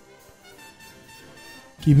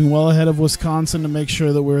 Keeping well ahead of Wisconsin to make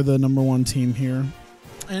sure that we're the #1 team here.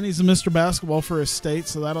 And he's a Mr. Basketball for his state,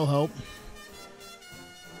 so that'll help.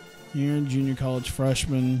 Here, junior college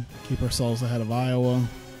freshman. Keep ourselves ahead of Iowa.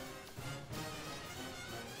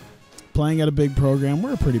 Playing at a big program.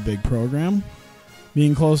 We're a pretty big program.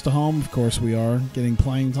 Being close to home, of course we are. Getting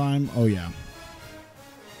playing time, oh yeah.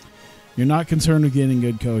 You're not concerned with getting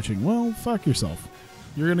good coaching. Well, fuck yourself.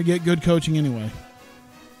 You're going to get good coaching anyway.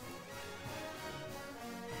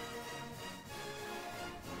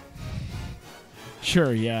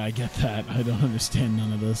 Sure, yeah, I get that. I don't understand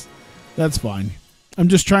none of this. That's fine. I'm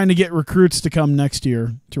just trying to get recruits to come next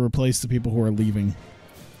year to replace the people who are leaving.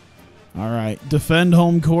 All right, defend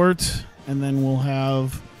home court, and then we'll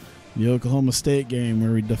have The Oklahoma State game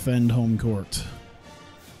where we defend home court.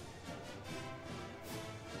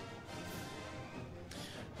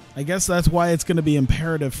 I guess that's why it's going to be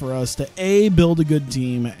imperative for us to A, build a good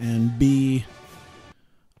team, and B,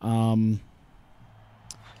 win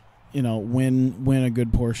a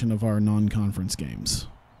good portion of our non-conference games,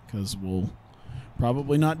 because we'll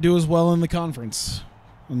probably not do as well in the conference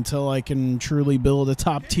until I can truly build a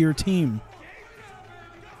top-tier team.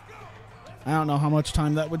 I don't know how much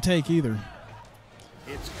time that would take either.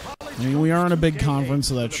 I mean, we are in a big conference,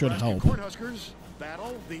 so that should help.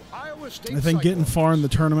 I think getting far in the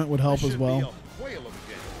tournament would help as well.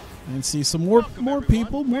 And see some more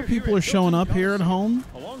people. More people are showing up here at home.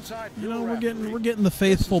 You know, we're getting the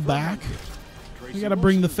faithful back. We got to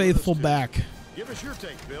bring the faithful back. Give us your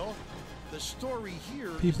take, Bill. The story here.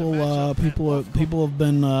 People have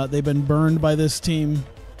been they've been burned by this team.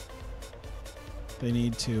 They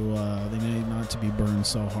need not to be burned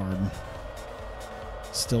so hard.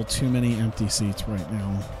 Still too many empty seats right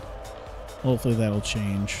now. Hopefully that'll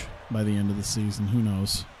change by the end of the season. Who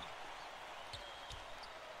knows?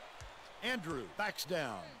 Andrew backs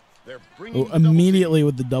down. They're bringing immediately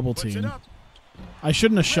with the double team. I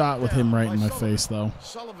shouldn't have shot with him right in my face, though.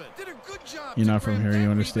 You're not from here. You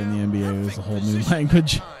understand the NBA is a whole new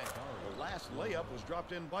language. The last layup was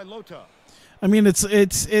dropped in by Lota. I mean, it's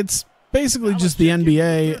basically just the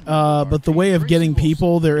NBA, but the way of getting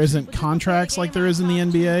people, there isn't contracts like there is in the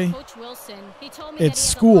NBA. It's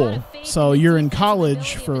school, so you're in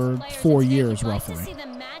college for 4 years roughly.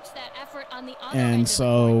 And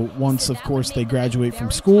so once, of course, they graduate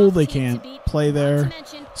from school, they can't play there.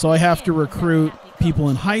 So I have to recruit people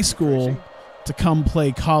in high school to come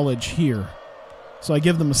play college here. So I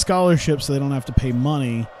give them a scholarship so they don't have to pay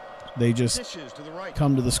money. They just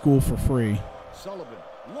come to the school for free.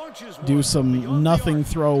 Do some nothing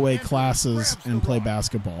throwaway classes and play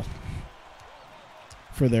basketball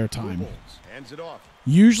for their time.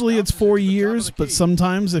 Usually it's 4 years, but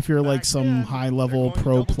sometimes if you're like some high-level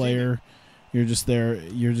pro player, you're just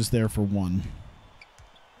there for one.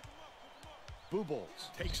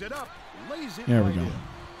 Takes it up, lays it there we go.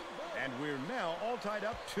 And we're now all tied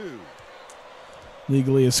up 2.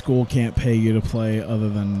 Legally, a school can't pay you to play other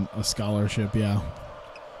than a scholarship, yeah.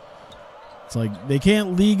 It's like they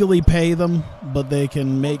can't legally pay them, but they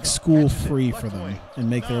can make school free for them and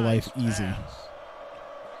make their life easy.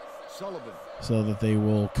 So that they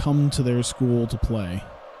will come to their school to play.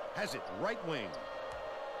 Has it right wing.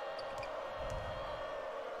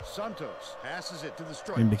 Santos passes it to the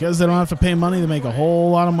stripe. And because they don't have to pay money, they make a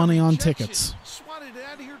whole lot of money on tickets. Swatted it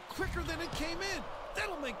out of here quicker than it came in.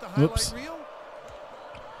 That'll make the highlight reel.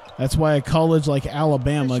 That's why a college like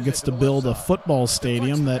Alabama gets to build a football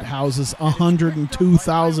stadium that houses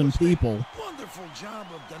 102,000 people. Wonderful job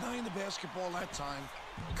of denying the basketball that time.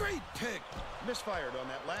 Great pick. Misfired on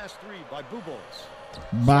that last 3 by Bubolz.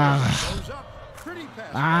 Bah. Pretty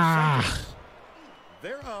pass.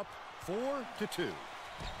 They're up 4-2.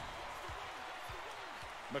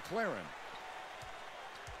 McLaren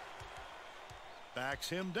backs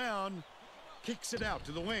him down, kicks it out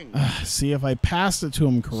to the wing. See, if I passed it to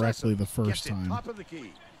him correctly the first time,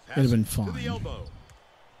 it'd have been fine.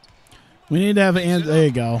 We need to have an there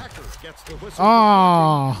you go.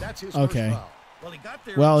 Oh, okay.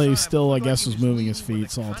 Well, he still, I guess, was moving his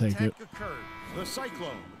feet, so I'll take it. The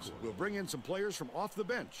Cyclones will bring in some players from off the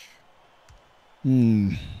bench.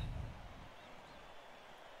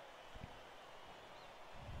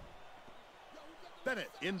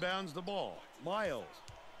 Bennett inbounds the ball. Miles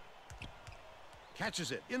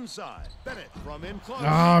catches it inside. Bennett from in close.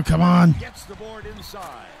 Oh, come on. Gets the board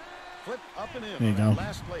inside. Flip up and in. There you go.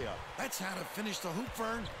 Last layup. That's how to finish the hoop,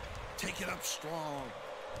 Vern. Take it up strong.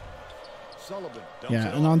 Sullivan.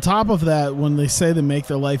 Yeah, and on top of that, when they say they make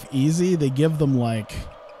their life easy, they give them like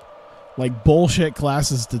bullshit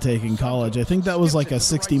classes to take in college. I think that was like a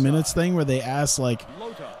 60 Minutes thing where they asked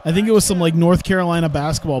I think it was some like North Carolina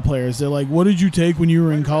basketball players. They're like, "What did you take when you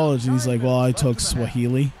were in college?" And he's like, "Well, I took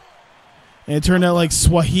Swahili." And it turned out like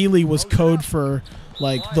Swahili was code for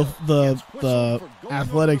like the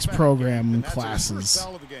athletics program classes.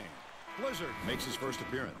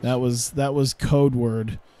 That was code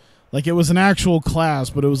word. Like it was an actual class,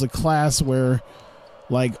 but it was a class where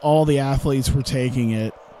like all the athletes were taking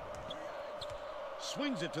it.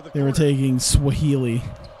 They were taking Swahili.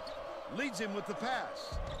 Leads him with the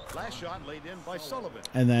pass. Last shot laid in by Sullivan.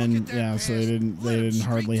 And then so they didn't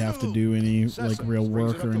hardly have to do any like real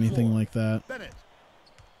work or anything like that. Bennett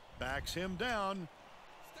backs him down.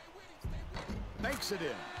 Banks it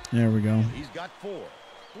in. There we go. He's got 4.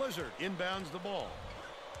 Blizzard inbounds the ball.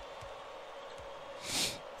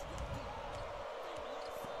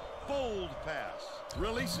 Bold pass.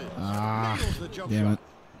 Releases. Ah, Nails the jump damn shot. it.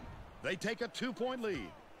 They take a 2-point lead.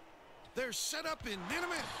 They're set up in minute.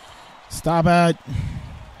 Stop it.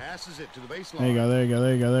 Passes it to the baseline. There you go, there you go,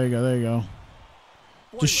 there you go, there you go, there you go.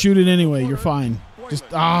 Boylan Just shoot it anyway. to the You're corner. fine. Boylan Just,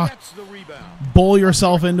 gets the rebound. bowl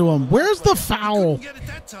yourself into him. Where's the foul? Couldn't get it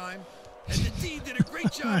that time. And the D did a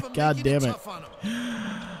great job of God making damn it. tough on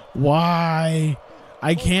him. Why?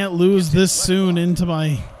 I can't lose this soon into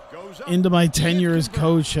my Goes up. tenure as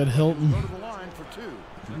coach at Hilton. Go to the line for 2.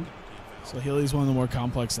 So Healy's one of the more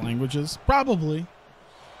complex languages, probably.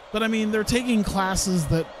 But I mean, they're taking classes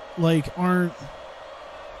that like aren't.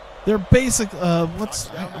 They're basic.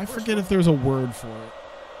 I forget if there's a word for it.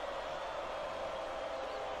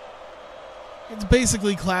 It's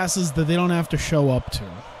basically classes that they don't have to show up to,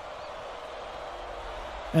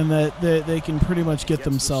 and that they can pretty much get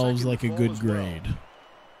themselves like a good grade.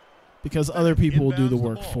 Because other people will do the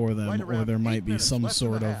work for them, or there might be some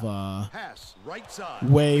sort of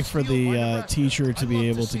way for the teacher to be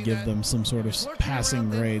able to give them some sort of passing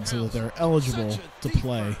grade so that they're eligible to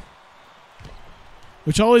play.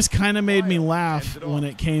 Which always kind of made me laugh when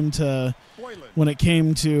it came to like the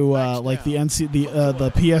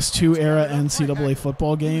PS2 era NCAA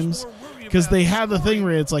football games. Because they have the thing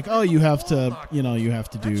where it's like, oh, you have to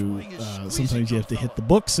do. Sometimes you have to hit the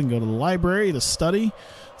books and go to the library to study.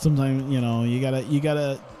 Sometimes you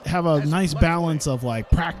gotta have a nice balance of like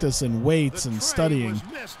practice and weights and studying.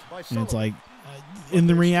 And it's like, in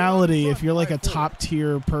the reality, if you're like a top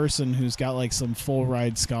tier person who's got like some full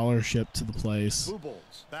ride scholarship to the place,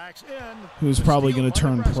 who's probably going to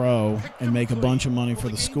turn pro and make a bunch of money for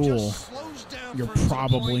the school, you're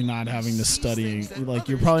probably not having to study. Like,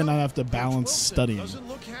 you're probably not have to balance studying. Doesn't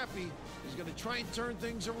look happy. He's going to try and turn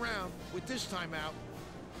things around with this timeout.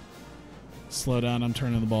 Slow down. I'm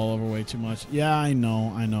turning the ball over way too much. Yeah, I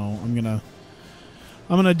know. I'm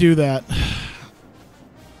gonna do that.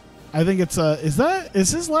 I think it's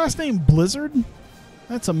is his last name Blizzard?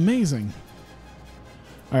 That's amazing.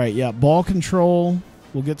 All right, yeah, ball control.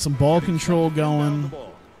 We'll get some ball control going.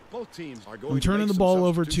 I'm turning the ball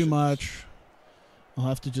over too much. I'll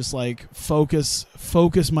have to just like focus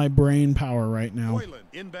my brain power right now.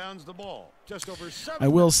 I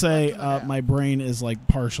will say my brain is like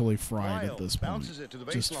partially fried at this point,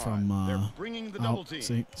 just from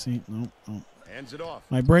see, no.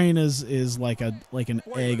 My brain is like an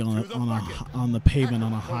egg on the pavement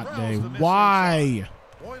on a hot day. Why?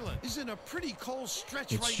 Is in a pretty cold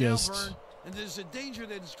stretch It's right just, now, Vern, and there's a danger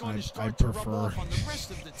that it's going to I start to rub prefer. off on the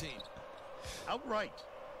rest of the team. Outright.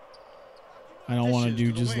 I don't want to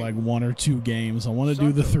do just like 1 or 2 games. I want to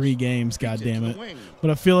do the 3 games, goddammit.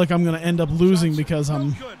 But I feel like I'm going to end up losing because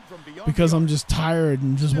I'm just tired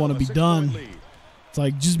and just want to be done. It's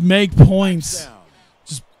like, just make points.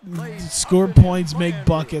 Just score points, make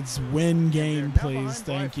buckets, win game, please.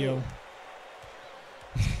 Thank you.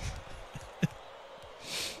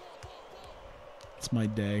 It's my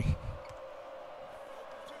day.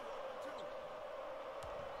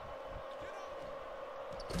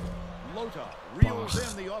 Lota reels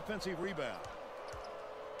in the offensive rebound.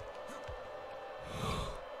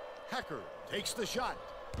 Hacker takes the shot,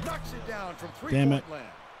 knocks it down from three-point land.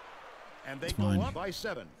 And they go up by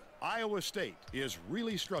 7. Iowa State is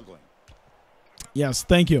really struggling. Yes,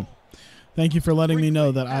 thank you. Thank you for letting me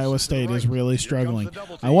know that Iowa State is really struggling.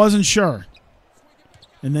 I wasn't sure.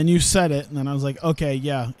 And then you said it, and then I was like, okay,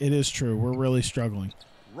 yeah, it is true. We're really struggling.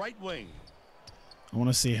 Right wing. I want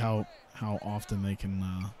to see how often they can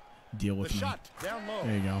deal with me. Shot down low.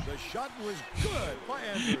 There you go. The shot was good by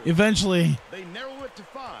Andrew. Eventually, they narrow it to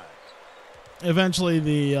 5. Eventually,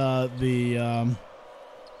 the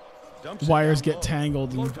wires get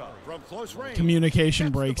tangled and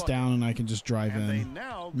communication breaks down, and I can just drive in.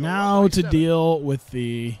 Now to deal with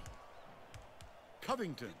the.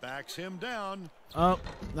 Covington backs him down. Oh,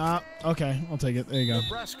 okay, I'll take it. There you go.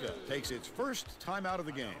 Nebraska takes its first time out of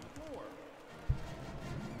the game.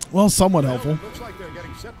 Well, somewhat helpful. Looks like they're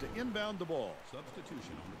getting set to inbound the ball.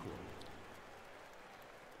 Substitution on the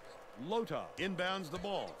court. Lota inbounds the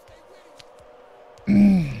ball.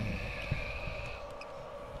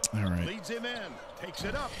 All right. Leads him in. Takes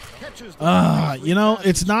it up. Catches the you know,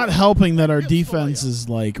 it's not helping that our defense is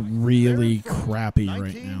like really crappy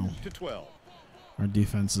right now. Our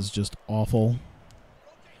defense is just awful,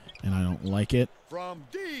 and I don't like it. From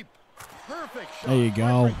deep, perfect shot. There you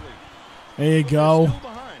go. There you go.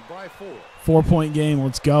 4-point game.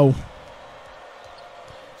 Let's go.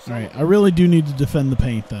 All right, I really do need to defend the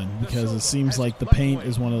paint then, because it seems like the paint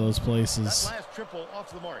is one of those places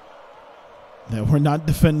that we're not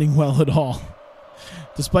defending well at all.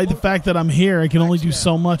 Despite the fact that I'm here, I can only do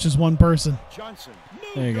so much as one person. Johnson.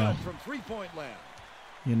 There you go. From three-point land.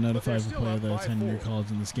 You get notified for a player that attended your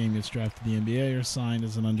college in this game gets drafted to the NBA or signed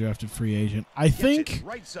as an undrafted free agent. I think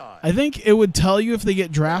it would tell you if they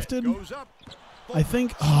get drafted. I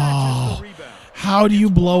think. Oh, how do you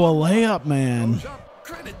blow a layup, man?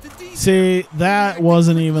 See, that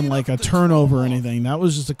wasn't even like a turnover or anything. That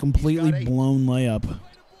was just a completely blown layup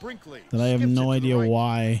that I have no idea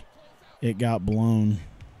why it got blown.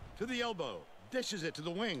 To the elbow, dishes it to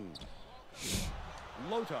the wing.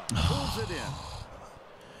 Lota pulls it in.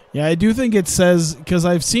 Yeah, I do think it says, because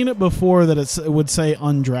I've seen it before, that it would say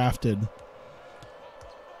undrafted.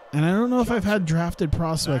 And I don't know if I've had drafted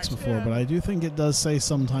prospects before, but I do think it does say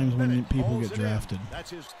sometimes when people get drafted.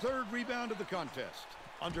 That's his third rebound of the contest.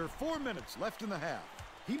 Under 4 minutes left in the half.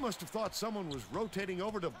 He must have thought someone was rotating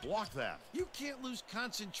over to block that. You can't lose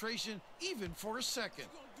concentration even for a second.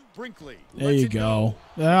 Brinkley. There you go.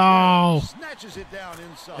 Oh. Snatches it down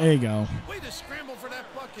inside. There you go. Way to scramble for that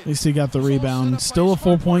bucket. At least he got the rebound. Still a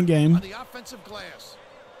 4-point game.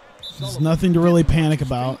 There's nothing to really panic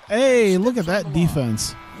about. Hey, look at that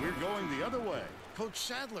defense. We're going the other way. Coach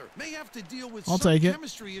Sadler may have to deal with I'll some take it.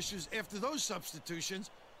 chemistry issues after those substitutions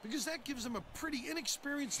because that gives him a pretty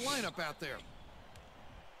inexperienced lineup out there.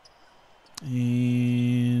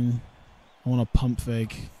 And I want to pump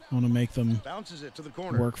fake. I want to make them Bounces it to the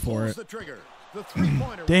corner. work for it. The trigger. The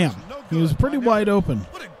three-pointer Damn, was no he was good pretty by wide Everett. open.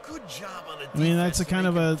 What a good job on I mean, that's a defense kind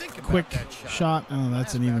of to a make him think about quick that shot. Oh,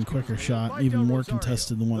 that's an even quicker shot. Even more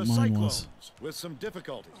contested than what The mine was. Cyclones with some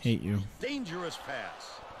difficulties. Hate you. Dangerous pass.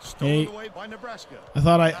 Stolen Hey, away by Nebraska.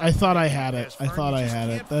 I thought I had it. I thought I had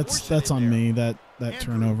it. That's on me. That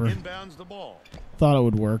turnover. Inbounds the ball. Thought it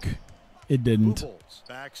would work. It didn't. Bubbles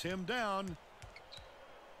backs him down.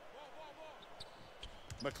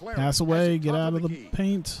 McLaren Pass has away. it Get top out of the key.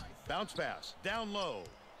 paint. Bounce pass down low.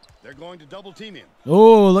 They're going to double team him.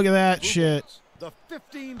 Oh, look at that shit. The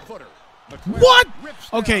 15-footer. What?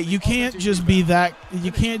 Okay, you can't just be that.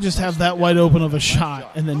 You can't just have that wide open of a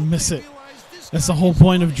shot and then miss it. That's the whole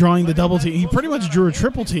point of drawing the double team. He pretty much drew a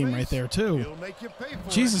triple team right there too.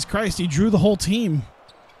 Jesus Christ, he drew the whole team.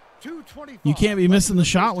 You can't be missing the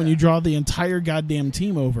shot when you draw the entire goddamn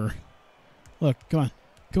team over. Look, come on,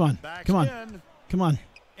 come on, come on, come on.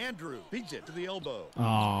 Andrew beats it to the elbow.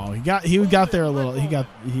 Oh, he got there a little. He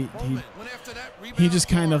just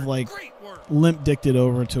kind of like limp dicked it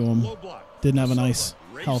over to him. Didn't have a nice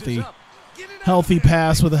healthy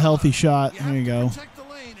pass with a healthy shot. There you go.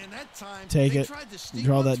 Take it.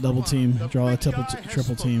 Draw that double team. Draw a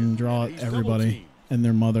triple team. Draw everybody and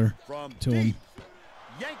their mother to him.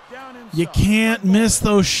 You can't miss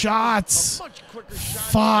those shots.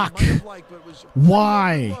 Fuck.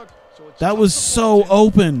 Why? That was so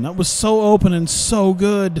open. That was so open and so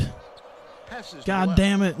good. God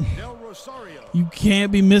damn it. You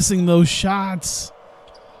can't be missing those shots.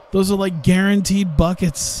 Those are like guaranteed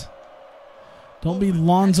buckets. Don't be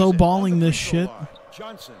Lonzo balling this shit.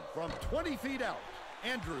 Johnson from 20 feet out.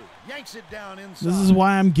 Andrew yanks it down inside. This is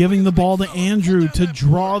why I'm giving the ball to Andrew to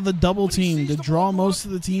draw the double team, to draw most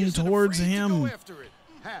of the team towards him.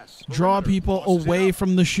 Draw people away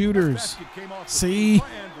from the shooters. See?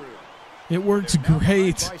 It works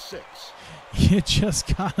great. You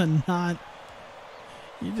just gotta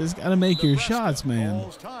make your shots, man.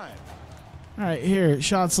 All right, here,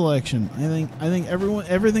 shot selection. I think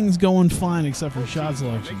everything's going fine except for shot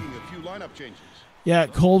selection. Yeah,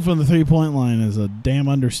 cold from the three-point line is a damn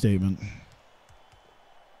understatement.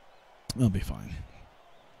 They'll be fine.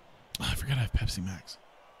 Oh, I forgot I have Pepsi Max.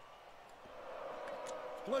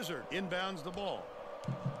 Blizzard inbounds the ball.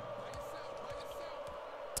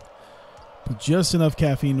 But just enough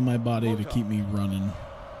caffeine in my body to keep me running.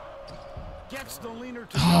 Gets the leaner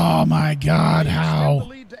to Oh my God! How? the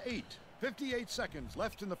lead to 8. 58 seconds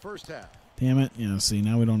left in the first half. Damn it! Yeah. See,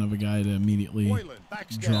 now we don't have a guy to immediately Boylan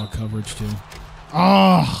backs draw down. coverage to.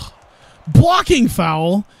 Ah, blocking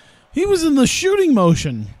foul. He was in the shooting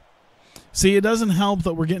motion. See, it doesn't help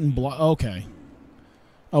that we're getting okay.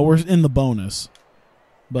 Oh, we're in the bonus,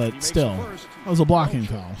 but still, that was a blocking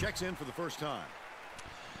foul. Checks in for the first time.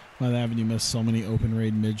 Why haven't you missed so many open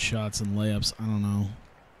raid mid shots and layups? I don't know.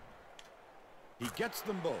 He gets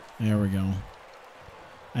them both. There we go.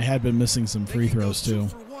 I had been missing some free throws too.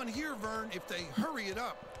 For one here, Vern, if they hurry it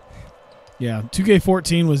up. Yeah,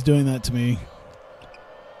 2K14 was doing that to me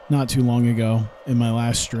not too long ago in my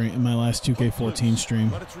last stream, in my last 2K14 stream.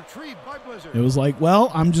 But it's retrieved by It was like,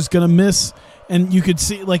 well, I'm just going to miss. And you could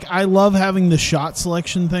see, like, I love having the shot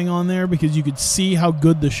selection thing on there because you could see how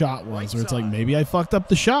good the shot was. Where it's like, maybe I fucked up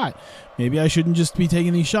the shot. Maybe I shouldn't just be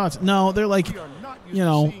taking these shots. No, they're like, you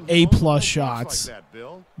know, A+ shots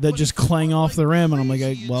that just clang off the rim. And I'm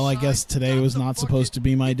like, well, I guess today was not supposed to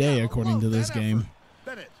be my day according to this game.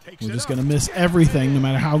 We're just going to miss everything no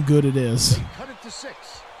matter how good it is.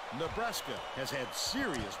 Nebraska has had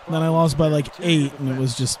serious. Then I lost by like 8, and it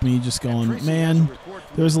was just me just going, man,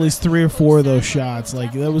 there was at least 3 or 4 of those shots.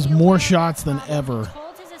 Like, that was more shots than ever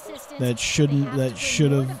that should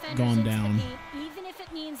have gone down. Even if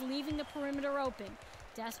it means leaving the perimeter open.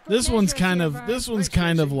 This one's kind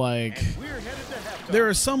of like, there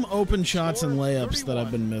are some open shots and layups that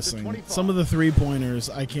I've been missing. Some of the 3-pointers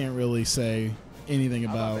I can't really say anything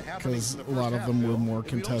about because a lot of them were more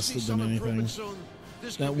contested than anything.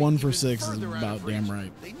 That 1 for 6 is about damn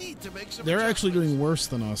right. They're actually doing worse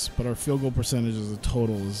than us, but our field goal percentage as a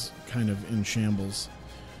total is kind of in shambles,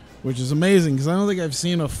 which is amazing because I don't think I've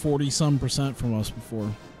seen a 40-some% from us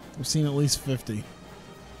before. I've seen at least 50.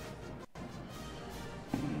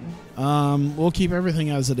 We'll keep everything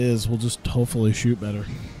as it is. We'll just hopefully shoot better.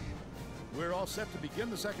 We're all set to begin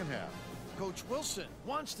the second half. Coach Wilson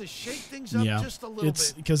wants to shake things up just a little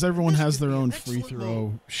it's bit. because everyone has their own free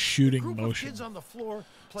throw shooting motion.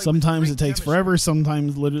 Sometimes it takes forever.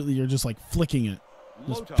 Sometimes literally you're just like flicking it.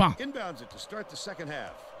 Just inbounds it to start the second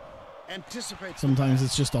half. Sometimes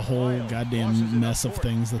it's just a whole goddamn mess of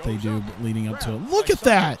things that they do leading up to it. Look at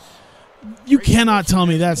that! You cannot tell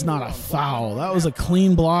me that's not a foul. That was a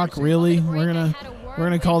clean block, really? We're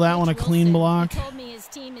gonna call that one a clean block.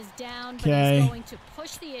 Okay.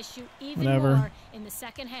 Whatever. In the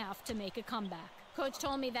second half to make a comeback. Coach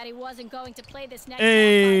told me that he wasn't going to play this next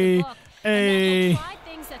half.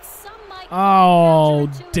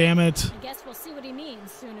 Damn it. I guess we'll see what he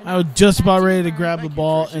means soon enough. I was just about ready to grab the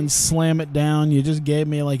ball and slam it down. You just gave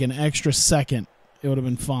me like an extra second. It would have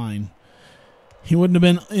been fine. He wouldn't have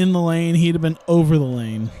been in the lane. He'd have been over the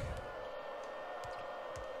lane.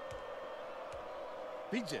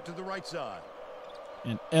 Feeds it to the right side.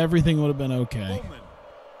 And everything would have been okay.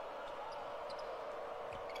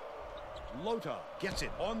 Lota gets it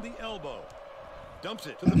on the elbow. Dumps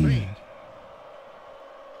it to the paint.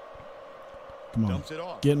 Come on. Dumps it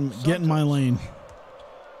off. Get in my lane.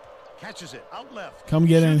 Catches it out left. Come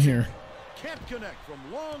get in here. Can't connect from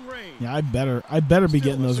long range. Yeah, I better be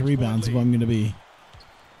getting those rebounds if I'm going to be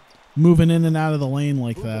moving in and out of the lane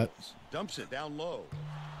like that. Dumps it down low.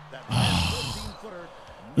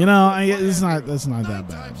 You know, that's not that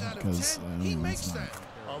bad because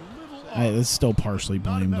it's still partially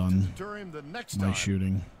blamed on my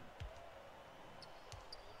shooting.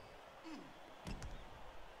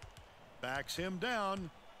 Backs him down.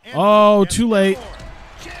 Oh, too late.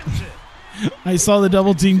 I saw the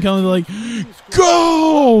double team coming, like,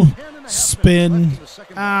 go! Spin.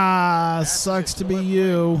 Sucks to be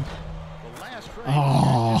you.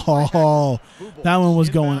 Oh, that one was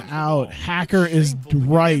going out. Hacker is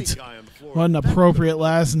right. What an appropriate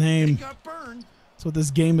last name. That's what this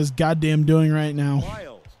game is goddamn doing right now.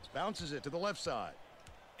 Miles bounces it to the left side.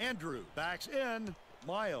 Andrew backs in.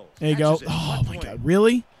 Miles. There you go. Oh, my God.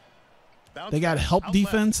 Really? They got help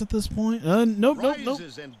defense at this point? Nope.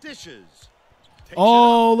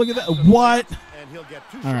 Oh, look at that. What?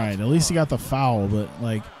 All right, at least he got the foul, but,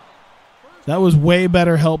 like, that was way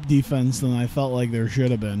better help defense than I felt like there should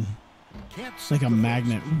have been. It's like a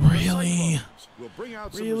magnet. Really?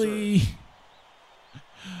 Really?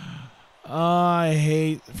 I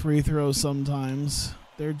hate free throws sometimes.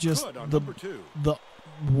 They're just the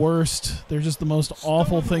worst. They're just the most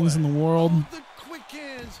awful things in the world.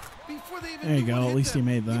 There you go. At least he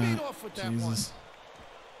made that. Jesus.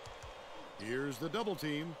 Here's the double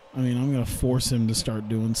team. I mean, I'm going to force him to start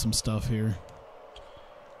doing some stuff here.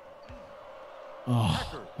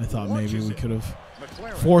 Oh, I thought maybe we could have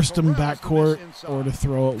forced him backcourt or to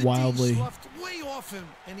throw it wildly.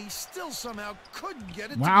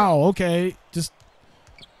 Wow, okay. Just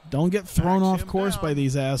don't get thrown off course by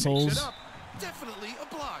these assholes.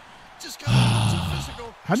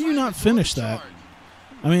 How do you not finish that?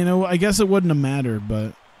 I mean, I guess it wouldn't have mattered,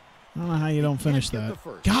 but I don't know how you don't finish that.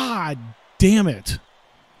 God damn it.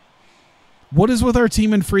 What is with our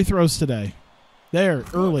team in free throws today? There,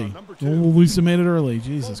 early. Well, at least they made it early.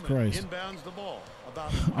 Jesus Christ.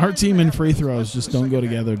 Our team in free throws just don't go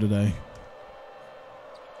together today.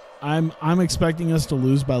 I'm expecting us to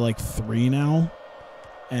lose by like 3 now,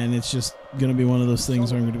 and it's just going to be one of those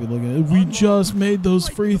things where I'm going to be looking at, we just made those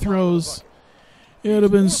free throws. It would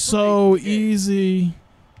have been so easy.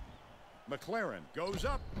 McLaren goes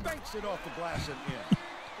up, banks it off the glass and in.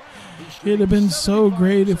 It'd have been so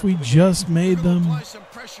great if we just made them. I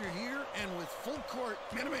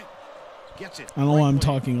don't know why I'm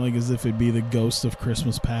talking like as if it'd be the ghost of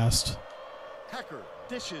Christmas past.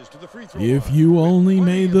 If you only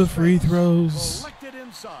made the free throws,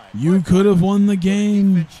 you could have won the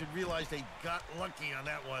game. Should realize they got lucky on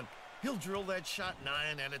that one. He'll drill that shot 9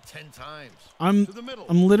 out of 10 times. I'm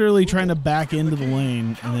literally trying to back into the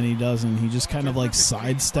lane, and then he doesn't. He just kind of like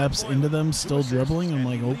sidesteps into them, still dribbling. I'm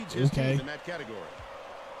like, oh, okay.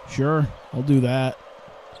 Sure, I'll do that.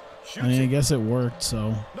 I mean, I guess it worked,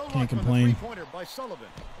 so can't complain.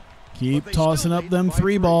 Keep tossing up them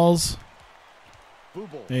 3 balls.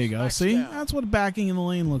 There you go. See? That's what backing in the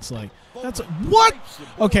lane looks like. That's what?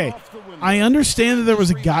 Okay, I understand that there was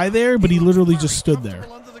a guy there, but he literally just stood there.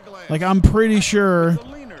 Like, I'm pretty sure.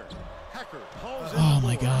 Oh,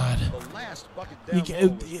 my God.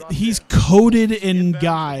 He's coated in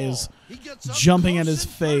guys jumping at his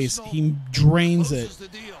face. He drains it.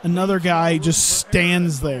 Another guy just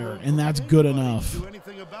stands there, and that's good enough.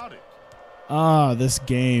 Ah, this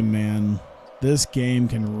game, man. This game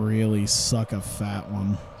can really suck a fat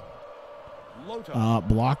one.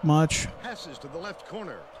 Block much? Passes to the left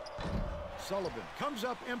corner. Sullivan comes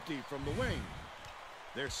up empty from the wing.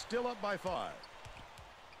 They're still up by 5.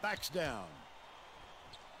 Backs down.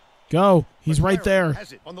 Go. He's right there.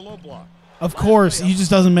 Has it on the low block. Of course, he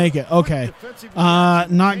just doesn't make it. Okay. Not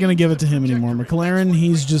going to give it to him anymore. McLaren,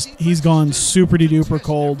 he's gone super duper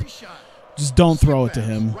cold. Just don't throw it to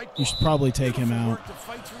him. You should probably take him out.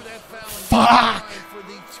 Fuck!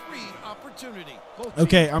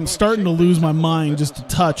 Okay, I'm starting to lose my mind just a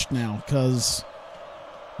touch now, because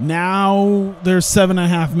now there's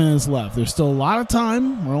 7.5 minutes left. There's still a lot of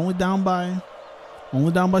time. We're only down by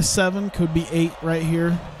 7. Could be 8 right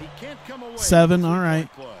here. 7, all right.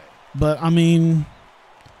 But I mean,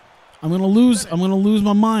 I'm gonna lose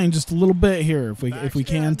my mind just a little bit here if we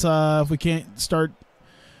can't start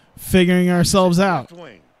figuring ourselves out.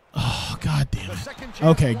 Oh, God damn it.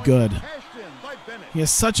 Okay, good. He has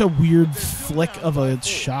such a weird flick of a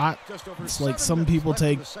shot. It's like some people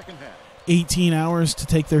take 18 hours to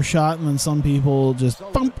take their shot, and then some people just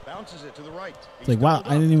bump. It's like, wow,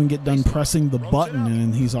 I didn't even get done pressing the button,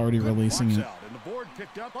 and he's already releasing it.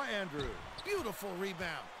 Beautiful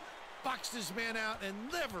rebound. Boxed his man out and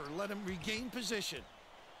never let him regain position.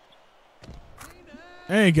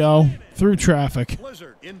 There you go. Through traffic.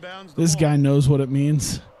 This guy knows what it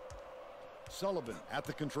means. Sullivan at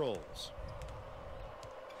the controls.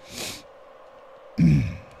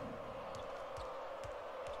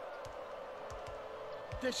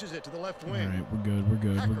 Dishes it to the left wing. All right, we're good. We're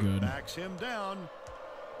good. We're good. Backs him down.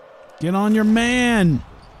 Get on your man.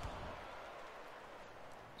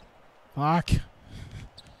 Fuck.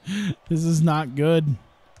 This is not good.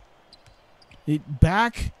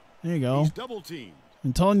 Back. There you go.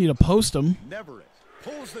 I'm telling you to post him.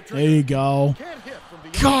 There you go.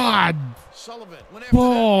 God.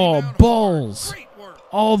 Balls.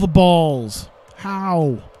 All the balls.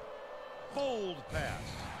 How?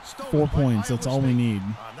 4 points. That's all we need.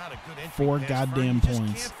 4 goddamn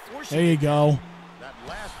points. There you go.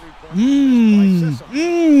 Again,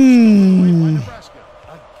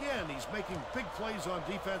 he's making big plays on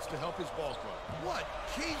defense to help his ball club.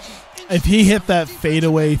 If he hit that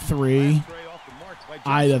fadeaway 3,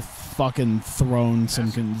 I'd have fucking thrown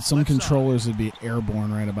some controllers would be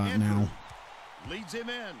airborne right about now.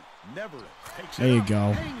 There you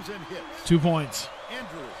go. 2 points.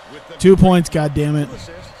 2 points, goddammit.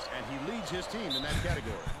 And he leads his team in that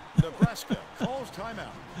category. Nebraska calls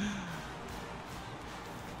timeout.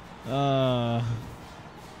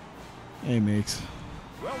 Hey, Meeks.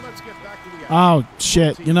 Well, let's get back to the oh,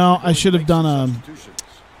 shit. You know, I should have done a...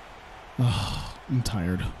 Oh, I'm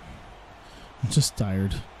tired. I'm just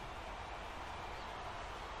tired.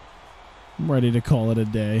 I'm ready to call it a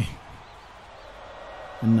day.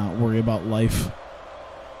 And not worry about life.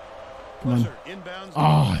 Come on.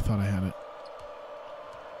 Oh, I thought I had it.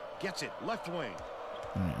 Gets it left wing.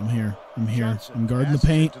 All right, I'm here. I'm here. I'm guarding the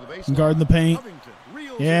paint. I'm guarding the paint.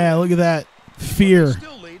 Yeah, look at that. Fear.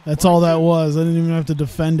 That's all that was. I didn't even have to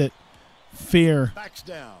defend it. Fear.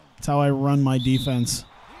 That's how I run my defense.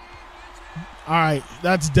 All right,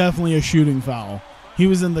 that's definitely a shooting foul. He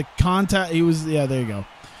was in the contact. He was, yeah, there you go.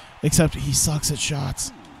 Except he sucks at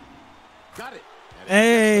shots.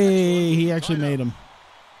 Hey, he actually made him.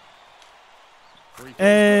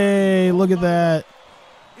 Hey, look at that.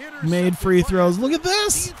 Made free throws. Look at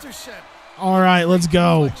this. All right, let's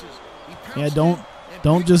go. Yeah,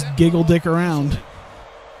 don't just giggle dick around.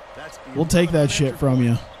 We'll take that shit from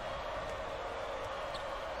you.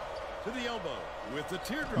 The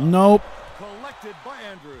teardrop. Nope. Collected by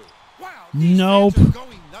Andrew. Wow, these Nope. fans are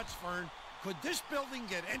going nuts, Vern. Could this building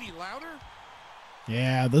get any louder?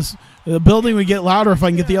 Yeah, the building would get louder if I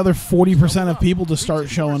can get the other 40% of people to start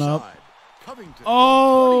showing up.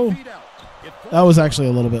 Oh, that was actually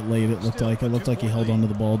a little bit late. It looked like he held onto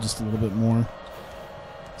the ball just a little bit more.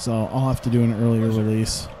 So I'll have to do an earlier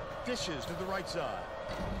release. Dishes to the right side.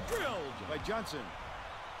 Drilled by Johnson.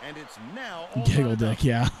 And it's now Giggle dick,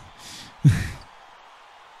 yeah.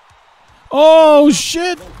 Oh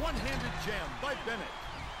shit! One-handed jam by Bennett.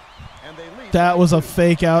 And they lead. That was a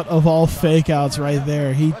fake out of all fake outs right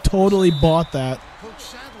there. He totally bought that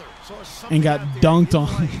and got dunked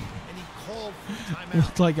on.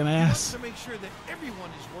 Looked like an ass.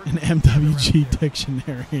 An MWG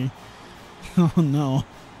dictionary. Oh no.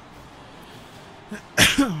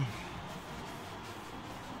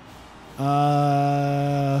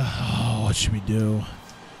 What should we do?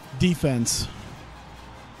 Defense.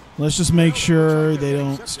 Let's just make sure they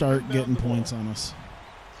don't start getting points on us.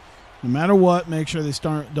 No matter what, make sure they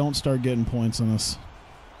don't start getting points on us.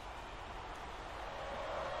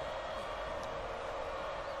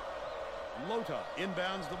 Lota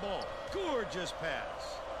inbounds the ball. Gorgeous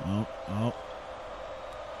pass. Oh.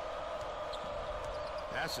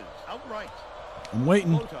 Passes outright. I'm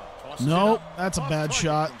waiting. Nope, that's a bad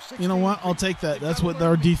shot. You know what? I'll take that. That's what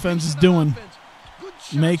our defense is doing.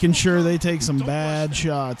 Making sure they take some bad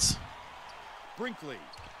shots. Brinkley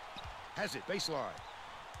has it baseline.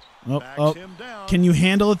 Oh. Can you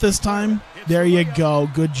handle it this time? There you go.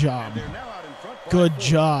 Good job. Good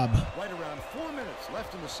job. Right around 4 minutes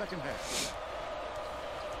left in the second half.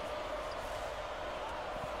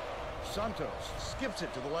 Santos skips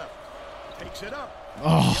it to the left. Takes it up.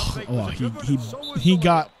 He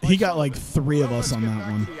got like 3 of us on that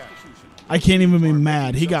one. I can't even be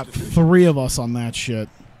mad. He got 3 of us on that shit.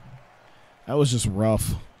 That was just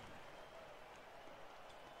rough.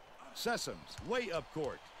 Sessoms way up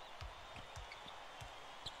court.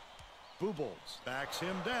 Boobles backs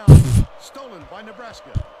him down. Stolen by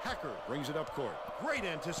Nebraska. Hacker brings it up court. Great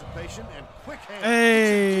anticipation and quick hands.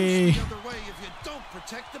 Hey. The other way if you don't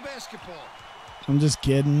protect the basketball. I'm just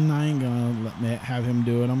kidding. I ain't gonna let me have him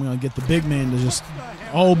do it. I'm gonna get the big man to just.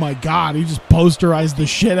 Oh my God! He just posterized the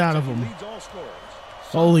shit out of him.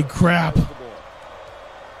 Holy crap!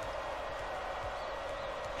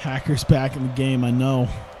 Hacker's back in the game. I know.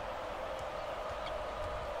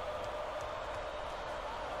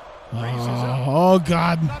 Oh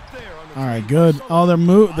God! All right, good. Oh,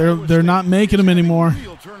 they're not making them anymore.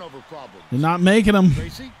 They're not making them.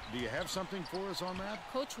 Do you have something for us on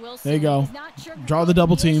that? Coach Wilson, there you go. Draw the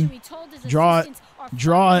double team. Draw it.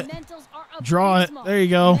 Draw it. Draw it. There you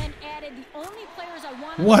go.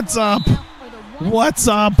 What's up? What's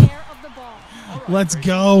up? Let's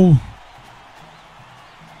go.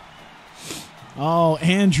 Oh,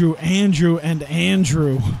 Andrew.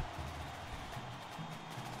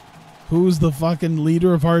 Who's the fucking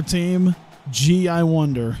leader of our team? Gee, I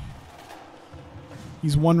wonder.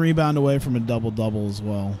 He's 1 rebound away from a double-double as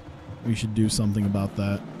well. We should do something about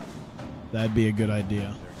that. That'd be a good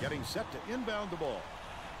idea. They're getting set to inbound the ball.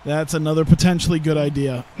 That's another potentially good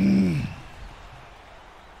idea.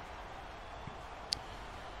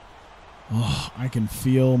 Oh, I can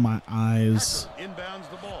feel my eyes.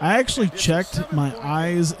 I actually checked my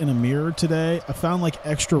eyes in a mirror today. I found like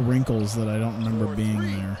extra wrinkles that I don't remember being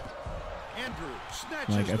there.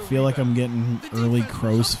 Like, I feel like I'm getting early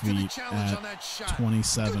crow's feet at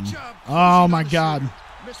 27. Oh, my God.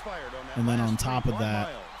 And then on top of that,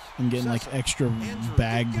 I'm getting, like, extra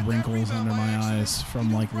bagged wrinkles under my eyes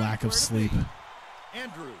from, like, lack of sleep.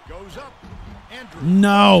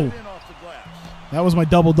 No! That was my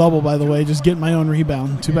double-double, by the way, just getting my own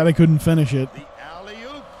rebound. Too bad I couldn't finish it.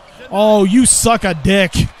 Oh, you suck a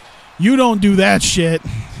dick. You don't do that shit.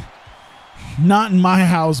 Not in my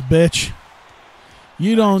house, bitch.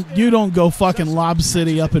 You don't go fucking Lob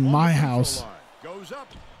City up in my house. Goes up.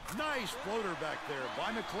 Nice floater back there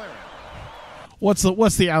by McLaren.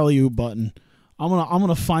 What's the alley-oop button? I'm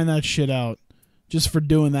gonna find that shit out just for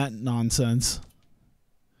doing that nonsense.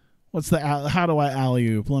 How do I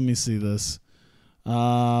alley-oop? Let me see this.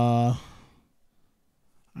 All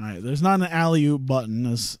right, there's not an alley-oop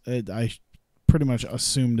button. I pretty much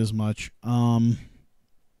assumed as much. Damn.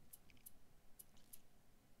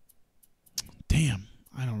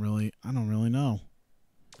 I don't really know.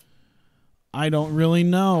 I don't really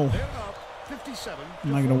know.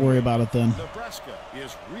 I'm not going to worry about it then. Nebraska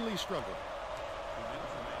is really struggling.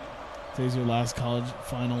 Today's your last college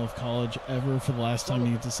final of college ever. For the last time,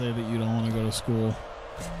 you get to say that you don't want to go to school.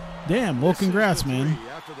 Damn, well, congrats, man.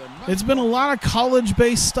 It's been a lot of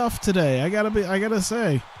college-based stuff today. I gotta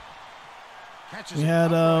say. We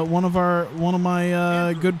had one of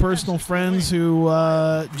my good personal friends who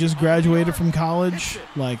just graduated from college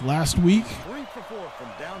like last week,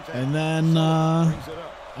 and then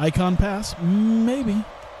Icon Pass, maybe.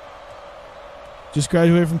 Just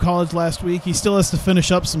graduated from college last week. He still has to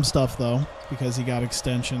finish up some stuff though, because he got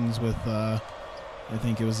extensions with I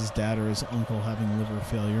think it was his dad or his uncle having liver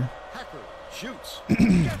failure.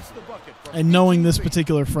 And knowing this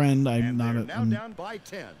particular friend,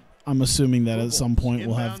 I'm assuming that at some point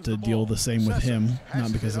we'll have to deal the same with him,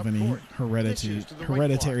 not because of any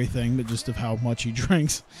hereditary thing, but just of how much he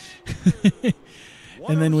drinks.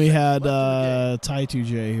 And then we had Tai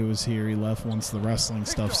 2J, who was here. He left once the wrestling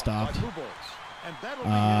stuff stopped.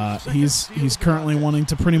 He's currently wanting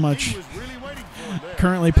to pretty much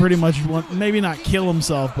maybe not kill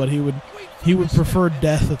himself, but he would prefer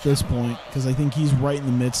death at this point, because I think he's right in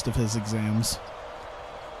the midst of his exams.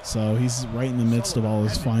 So he's right in the midst of all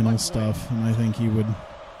his final stuff, and I think he would.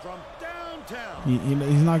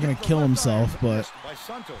 He's not going to kill himself, but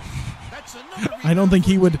I don't think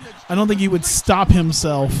he would. I don't think he would stop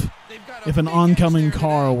himself if an oncoming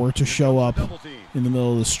car were to show up in the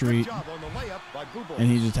middle of the street,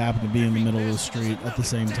 and he just happened to be in the middle of the street at the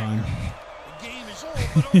same time.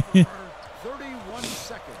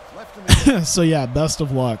 So yeah, best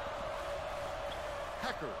of luck.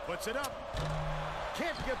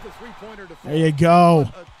 There you go.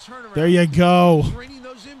 There you go.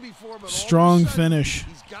 Strong finish.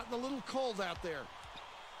 He's gotten a little cold out there.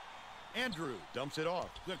 Andrew dumps it off.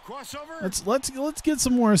 The crossover. Let's get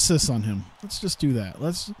some more assists on him. Let's just do that.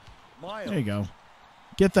 There you go.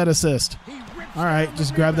 Get that assist. All right,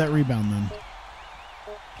 just grab that rebound then.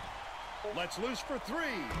 Let's loose for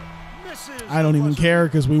three. Misses. I don't even care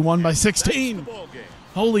because we won by 16.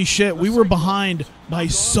 Holy shit, we were behind by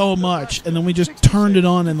so much, and then we just turned it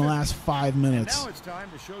on in the last 5 minutes.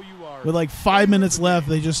 With like 5 minutes left,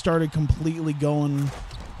 they just started completely going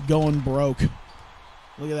broke.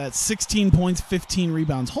 Look at that, 16 points, 15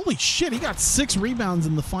 rebounds. Holy shit, he got 6 rebounds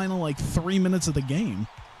in the final like 3 minutes of the game.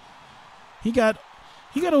 He got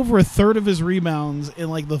over a third of his rebounds in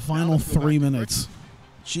like the final 3 minutes.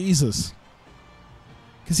 Jesus.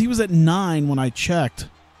 Because he was at 9 when I checked.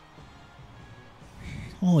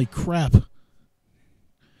 Holy crap.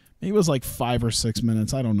 Maybe it was like 5 or 6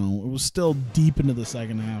 minutes. I don't know. It was still deep into the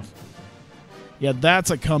second half. Yeah,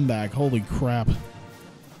 that's a comeback. Holy crap.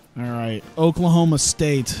 All right. Oklahoma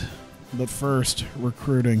State. But first,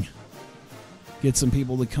 recruiting. Get some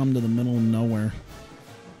people to come to the middle of nowhere.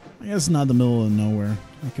 I guess not the middle of nowhere.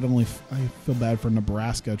 I feel bad for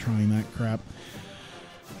Nebraska trying that crap.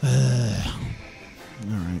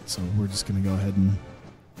 All right, so we're just going to go ahead and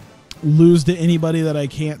lose to anybody that I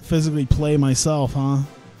can't physically play myself, huh?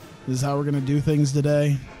 This is how we're going to do things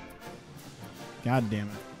today? God damn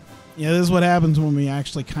it. Yeah, this is what happens when we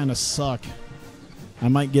actually kind of suck. I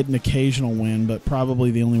might get an occasional win, but probably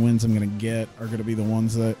the only wins I'm going to get are going to be the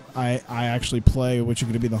ones that I actually play, which are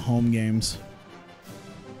going to be the home games.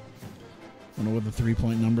 I wonder what the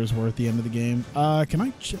 3-point numbers were at the end of the game. I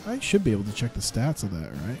should be able to check the stats of that,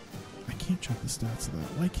 right? I can't check the stats of that.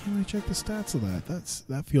 Why can't I check the stats of that?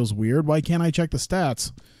 That feels weird. Why can't I check the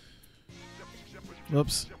stats?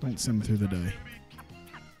 Whoops! Don't send through the day.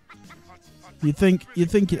 You think?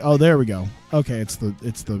 Oh, there we go. Okay, it's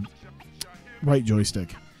the right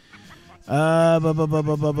joystick. 0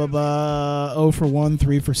 for 1,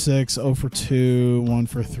 3 for 6, 0 for 2, 1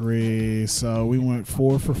 for 3. So we went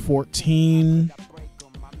 4 for 14.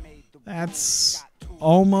 That's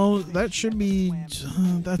almost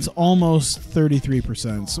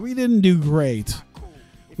 33%. So we didn't do great.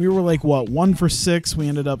 We were like, what, 1 for 6? We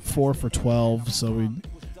ended up 4 for 12.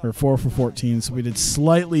 Or 4 for 14. So we did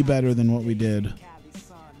slightly better than what we did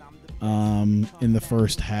in the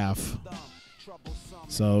first half.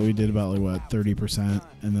 So we did about like, what, 30%.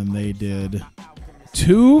 And then they did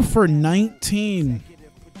 2 for 19.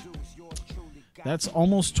 That's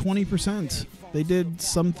almost 20%. They did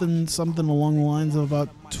something along the lines of about,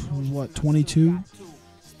 22?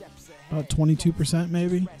 About 22%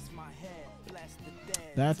 maybe.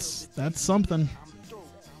 That's something.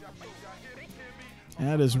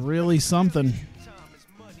 That is really something.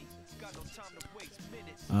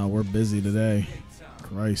 We're busy today.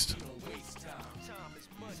 Christ.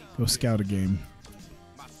 Go scout a game.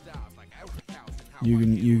 You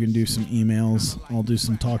can do some emails. I'll do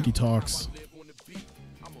some talky talks.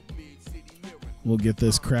 We'll get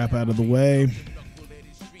this crap out of the way.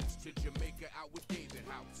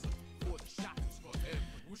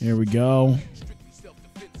 Here we go.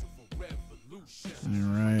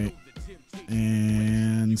 right.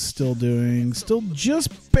 And still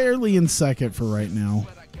just barely in second for right now.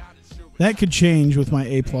 That could change with my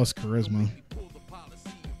A+ charisma.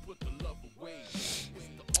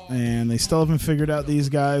 And they still haven't figured out these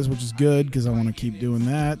guys, which is good because I want to keep doing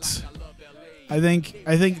that. I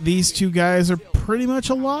think these two guys are pretty much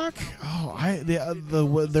a lock. Oh,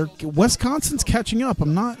 Wisconsin's catching up.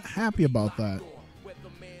 I'm not happy about that.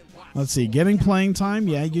 Let's see, getting playing time.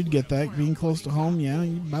 Yeah, you'd get that. Being close to home. Yeah,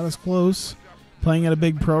 about as close. Playing at a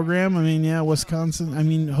big program. I mean, yeah, Wisconsin. I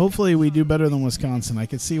mean, hopefully we do better than Wisconsin. I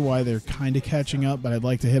could see why they're kind of catching up, but I'd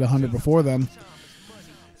like to hit 100 before them.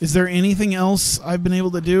 Is there anything else I've been able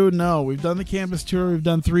to do? No. We've done the campus tour. We've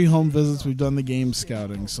done 3 home visits. We've done the game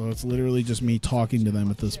scouting. So it's literally just me talking to them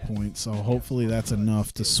at this point. So hopefully that's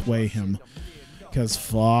enough to sway him. Because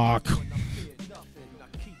fuck.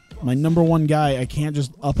 My number 1 guy, I can't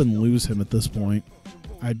just up and lose him at this point.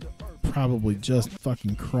 I'd probably just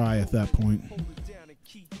fucking cry at that point.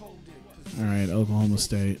 All right, Oklahoma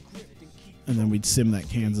State. And then we'd sim that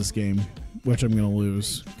Kansas game, which I'm going to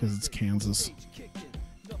lose because it's Kansas.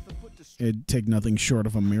 It'd take nothing short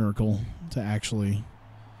of a miracle to actually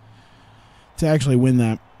win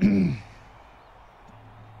that. If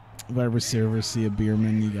I ever see a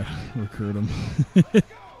Bierman, you gotta recruit him.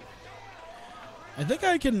 I think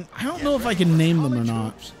I can. I don't know if I can name them or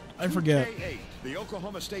not. I forget. The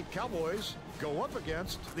Oklahoma State Cowboys go up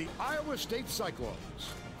against the Iowa State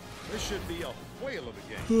Cyclones. This should be a whale of a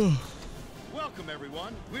game. Welcome,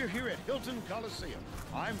 everyone. We're here at Hilton Coliseum.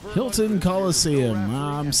 Hilton Coliseum.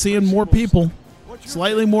 I'm seeing more people,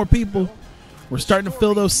 slightly more people. We're starting to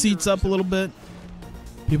fill those seats up a little bit.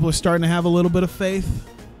 People are starting to have a little bit of faith.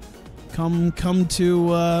 Come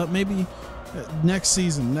to maybe next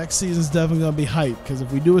season. Next season's definitely going to be hype because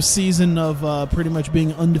if we do a season of pretty much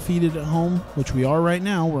being undefeated at home, which we are right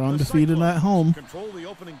now, we're undefeated at home.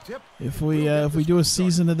 If we do a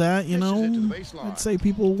season of that, you know, I'd say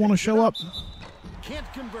people want to show up.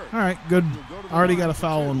 All right, good. Already got a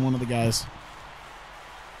foul on one of the guys.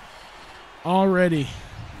 Already.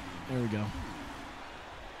 There we go.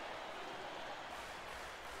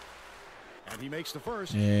 And he makes the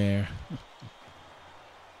first. Yeah.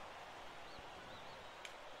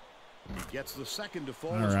 He gets the second to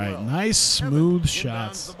fall. All as right, well. nice smooth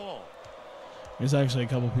shots. The ball. There's actually a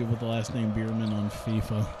couple people with the last name Bierman on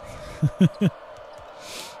FIFA.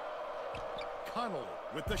 Connell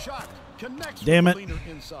with the shot connects. Damn with it. the leaner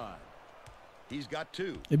inside. He's got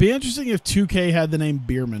 2. It'd be interesting if 2K had the name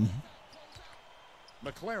Bierman.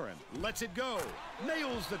 McLaren lets it go.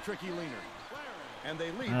 Nails the tricky leaner. And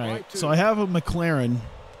they lead All right, by 2. so I have a McLaren.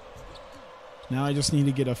 Now I just need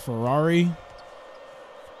to get a Ferrari,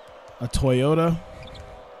 a Toyota,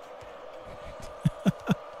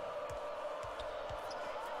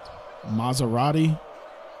 Maserati.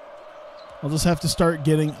 I'll just have to start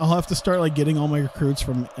getting. I'll have to start like getting all my recruits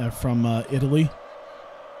from Italy.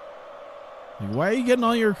 Like, why are you getting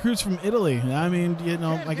all your recruits from Italy? I mean, you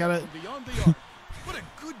know, I gotta.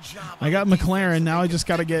 I got McLaren. Now I just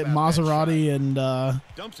gotta get Maserati and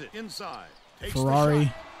dumps it inside.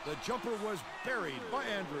 Ferrari. The jumper was buried by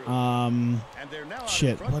Andrew. And they're now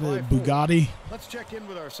shit. What is it? Bugatti? Let's check in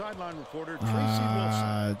with our sideline reporter, Tracy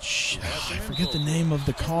Wilson. Shit. I forget the name of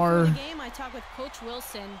the car. Just before the game, I talked with Coach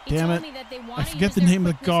Wilson. He Damn told it. me that they want I to forget use the their name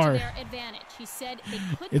of the quickness to car. their advantage. He said they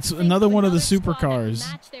couldn't It's think another one of the another squad that would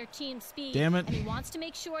supercars. match their team speed. Damn it. And he wants to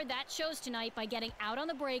make sure that shows tonight by getting out on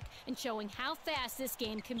the break and showing how fast this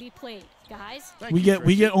game can be played. Guys, We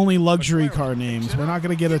get only luxury car names. We're not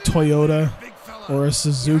gonna get a Toyota or a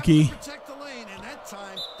Suzuki.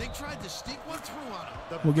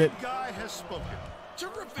 We'll get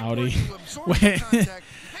Audi. Wait,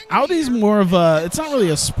 Audi's more of a. It's not really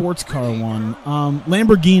a sports car one.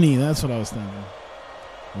 Lamborghini. That's what I was thinking.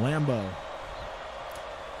 Lambo.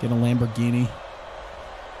 Get a Lamborghini.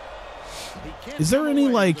 Is there any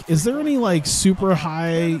like super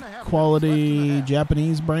high quality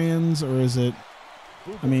Japanese brands, or is it?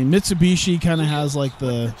 I mean, Mitsubishi kind of has like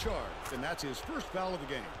the.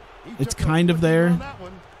 It's kind of there.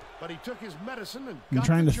 I'm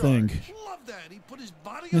trying to think.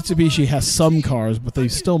 Mitsubishi has some cars, but they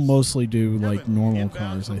still mostly do like normal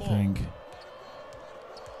cars, I think.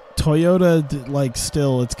 Toyota, like,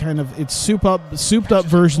 still, it's kind of souped up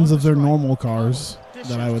versions of their normal cars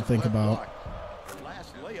that I would think about.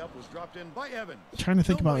 I'm trying to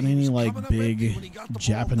think about any like big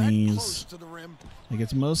Japanese. Like,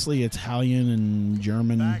 it's mostly Italian and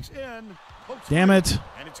German. Damn it!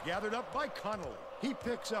 And it's gathered up by Connolly. He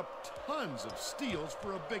picks up tons of steals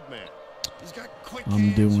for a big man. He's got quick I'm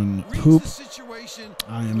hands, doing reads poop. the situation,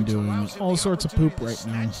 I am which doing allows him all the sorts of poop opportunity to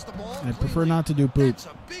right now. snatch the ball I prefer cleanly. not to do poop. That's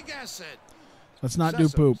a big asset. Let's not do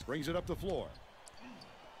Sessoms poop. brings it up the floor.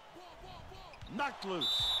 Knocked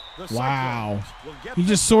loose. The Wow. Cyclones will get He this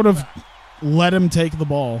just sort of back. let him take the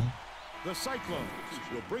ball. The Cyclones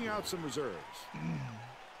will bring out some reserves.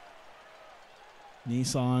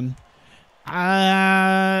 Nissan.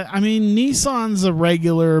 I mean, Nissan's a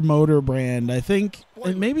regular motor brand. I think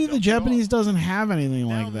maybe the Japanese doesn't have anything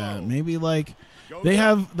like that. Maybe like they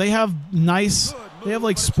have nice, they have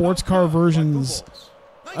like sports car versions.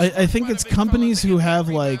 I think it's companies who have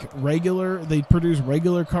like regular, they produce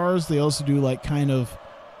regular cars. They also do like kind of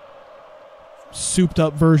souped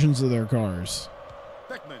up versions of their cars.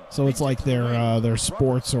 So it's like their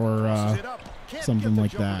sports or something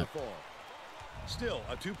like that. Still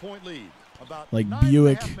a 2-point lead. About Like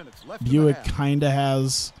 9.5 minutes left in the Buick half. kind of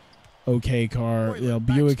has okay car. You know,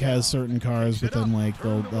 Buick has certain cars, but then like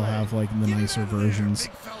they'll have like the nicer versions.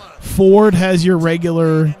 Ford has your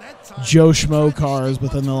regular Joe Schmo cars,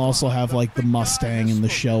 but then they'll also have like the Mustang and the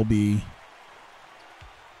Shelby.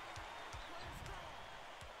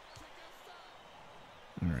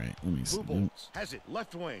 All right, let me see. Boobles has it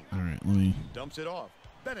left wing. All right, let me. Dumps it off.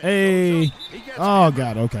 Bennett Hey! goes up. He gets Oh hammered.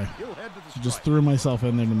 God, okay. He'll head to the Just strike. threw myself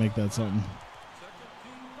in there to make that something.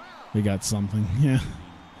 We got something, yeah.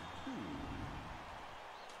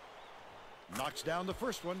 Knocks down the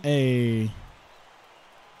first one. Hey.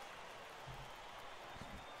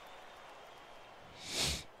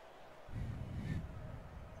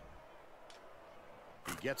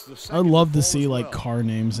 He gets the I'd second love to fall see as like well. car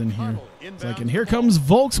names in here. Tunnel It's like, inbounds and here the ball. comes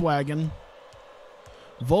Volkswagen.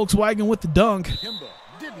 Volkswagen with the dunk. Kimba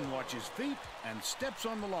didn't watch his feet and steps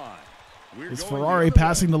on the line. We're It's going the Ferrari other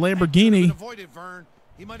passing way. the That could have been Lamborghini. avoided, Vern.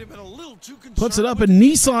 He might have been a little too Puts it concerned up, with and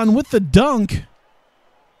the Nissan with the dunk.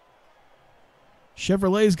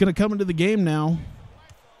 Chevrolet's going to come into the game now.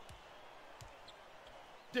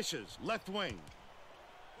 Dishes left wing.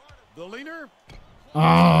 The leaner.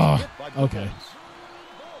 Ah, Hit by okay. Boobles.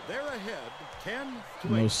 They're ahead 10 The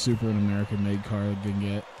to 8. most super American made car I can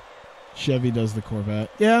get. Chevy does the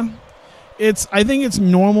Corvette. Yeah. I think it's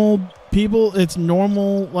normal people. It's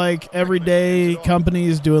normal, like everyday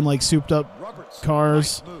companies doing like souped up Roberts,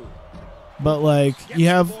 cars. nice move. But like you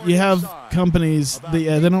have companies they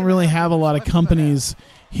don't really have a lot of companies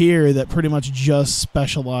here that pretty much just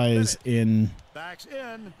specialize in Backs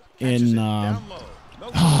in. In, Catches it down low. No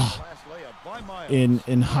pass layup by Miles.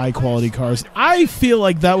 in high quality cars. I feel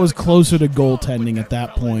like that was closer to goaltending at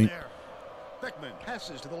that point. Beckman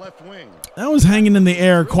passes to the left wing. That was hanging in the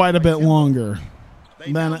air quite a bit longer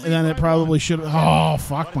than it probably should have. Oh,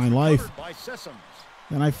 fuck my life. By Sessoms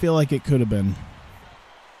And I feel like it could have been.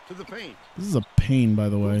 to the paint. This is a pain, by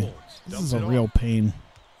the way. This is a real pain.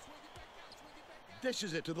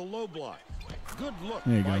 Dishes it to the low block. Good look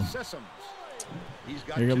There you by go. Sessoms. He's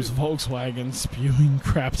got Here comes two. Volkswagen spewing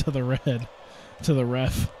crap to the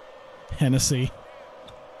ref. Hennessy.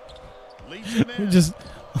 Leads him in. Just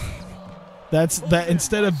that's that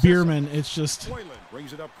instead of Bierman, it's just Boylan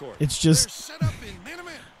brings it up court. it's They're just set up in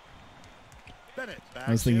man-to-man. Bennett backs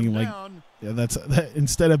I was thinking him like down. yeah, that's that,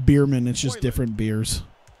 instead of Bierman, it's just Boylan. different beers.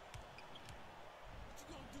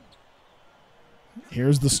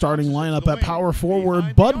 Here's the starting lineup at power forward,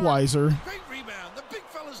 Budweiser. Great rebound. The big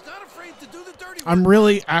fella's not afraid to do the dirty I'm work.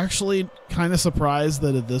 really actually kind of surprised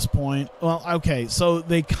that at this point, well, okay, so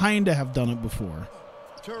they kind of have done it before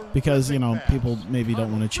because, you know, Terrific pass. people maybe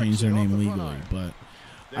don't want to change their Bricks it name off the front legally, iron.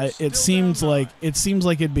 but They're it still seems down like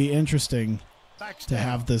nine. it'd be interesting Backs to down.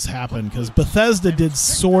 have this happen because Bethesda did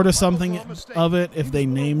sort of something of it. If they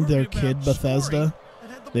named their kid Bethesda,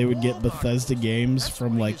 they would get Bethesda games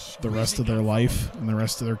from like the rest of their life and the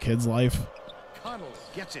rest of their kids' life. Connell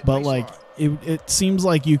gets it But like it seems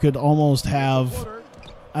like you could almost have.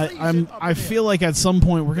 I feel like at some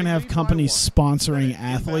point we're gonna have companies sponsoring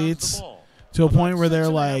athletes to a point where they're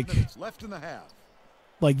like left in the half.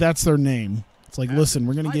 that's their name. It's like, listen,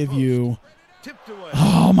 we're gonna give you. Tipped away.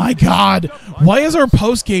 Oh my God! Why is our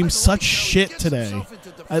post game such shit today?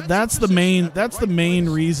 That's the main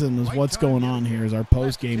reason is what's going on here. Is our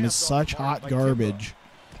post game is such hot garbage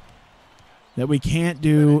that we can't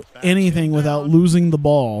do anything without losing the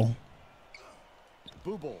ball.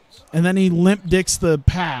 Boobles. And then he limp dicks the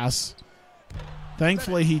pass.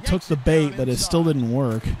 Thankfully, he took the bait, but it still didn't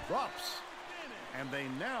work. Drops. And they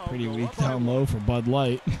now Pretty go weak up by down one. low for Bud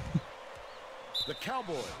Light. The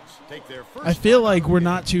Cowboys take their first I feel time like out we're of the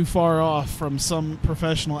not too far off from some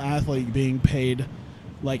professional athlete being paid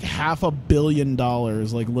like $500 million.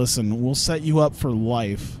 Like, listen, we'll set you up for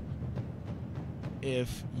life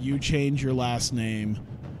if you change your last name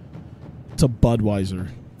to Budweiser.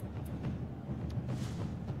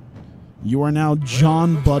 You are now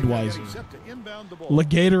John Budweiser.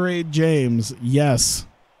 Legatorade James, yes.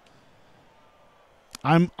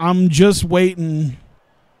 I'm just waiting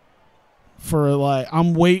for like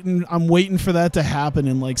I'm waiting for that to happen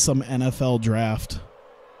in like some NFL draft.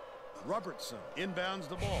 Robertson inbounds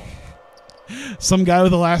the ball. Some guy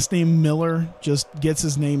with the last name Miller just gets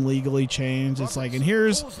his name legally changed. It's like, and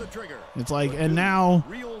here's, it's like, and now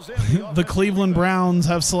the Cleveland Browns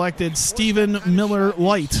have selected Stephen Miller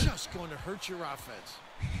Light. Just going to hurt your offense.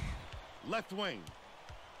 Left wing.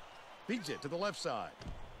 Feeds it to the left side.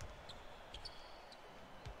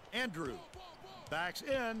 Andrew backs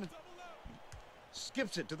in.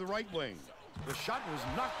 Skips it to the right wing. The shot was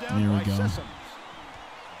knocked down by Sessoms.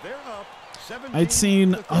 They're up. I'd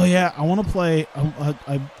seen, oh yeah, I want to play,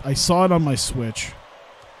 I saw it on my Switch.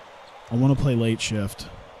 I want to play Late Shift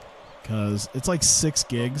because it's like 6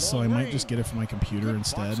 gigs, so I might just get it for my computer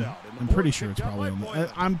instead. I'm pretty sure it's probably on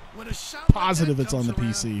the, I'm positive it's on the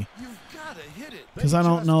PC. Because I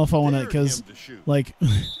don't know if I want to, because, like,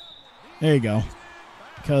 there you go.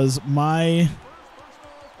 Because my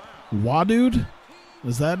Wadude,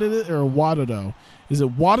 is that it, or Wadodo? Is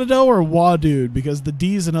it Wadodo or Wadude? Because the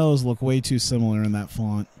D's and O's look way too similar in that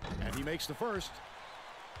font. And he makes the first.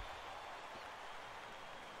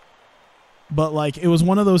 But, like, it was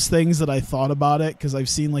one of those things that I thought about it because I've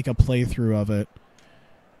seen, like, a playthrough of it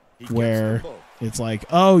where it's like,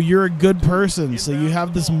 oh, you're a good person, so you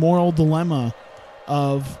have this moral dilemma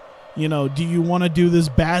of, you know, do you want to do this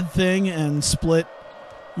bad thing and split,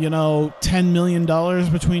 you know, $10 million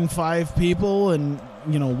between 5 people and,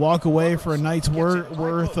 you know, walk away for a night's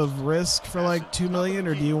worth of risk for like $2 million,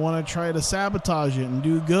 or do you want to try to sabotage it and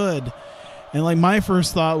do good? And like my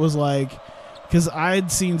first thought was like, because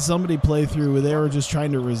I'd seen somebody play through where they were just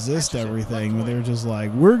trying to resist everything, where they were just like,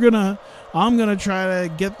 I'm gonna try to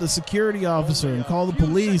get the security officer and call the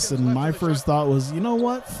police. And my first thought was, you know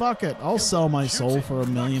what, fuck it, I'll sell my soul for $1.5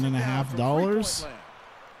 million.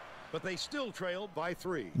 But they still trailed by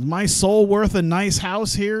 3. Is my soul worth a nice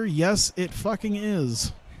house here? Yes, it fucking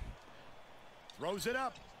is. Throws it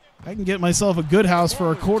up. I can get myself a good house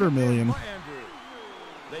for $250,000.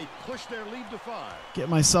 They push their lead to 5. Get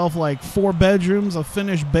myself like 4 bedrooms, a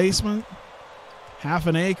finished basement, half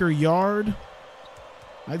an acre yard.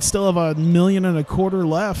 I'd still have $1.25 million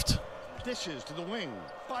left. Dishes to the wing.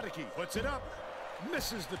 Bodicki puts it up.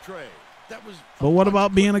 Misses the tray. That was. But what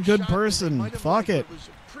about being a good person? Fuck it. It was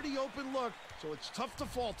a pretty open look, so it's tough to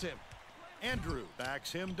fault him. Andrew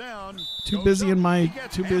backs him down. Too busy in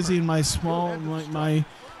my small, my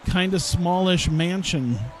kind of smallish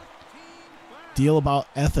mansion. Deal about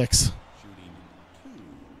ethics.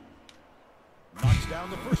 Knocks down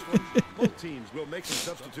the first one. Both teams will make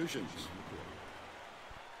some substitutions.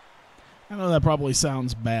 I know that probably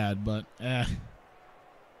sounds bad, but eh.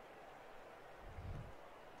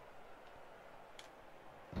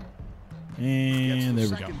 And there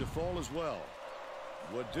we go. To fall as well.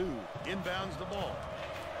 Wadu inbounds the ball.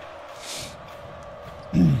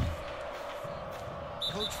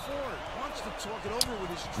 Coach Ford wants to talk it over with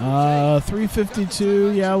his troops.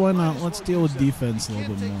 352. Yeah, why not? Let's deal with defense a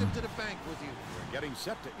little bit more. We're getting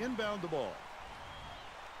set to inbound the ball.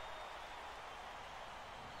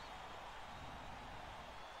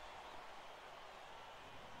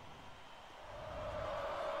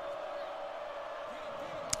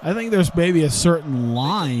 I think there's maybe a certain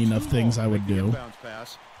line of things I would do.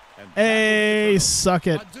 Hey, suck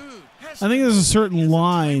it. I think there's a certain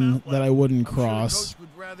line that I wouldn't cross.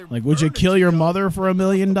 Like, would you kill your mother for $1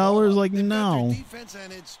 million? Like, no.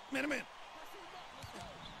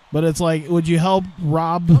 But it's like, would you help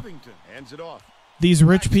rob these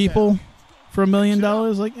rich people for $1 million?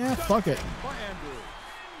 Like, yeah, fuck it.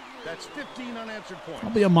 That's 15 unanswered points.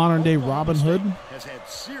 I'll be a modern-day Robin Hood. Has had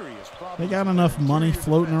serious problems. They got enough money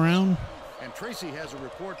floating around. And Tracy has a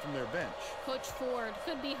report from their bench. Coach Ford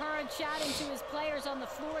could be heard shouting to his players on the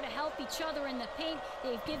floor to help each other in the paint.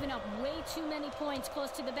 They've given up way too many points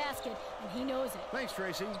close to the basket, and he knows it. Thanks,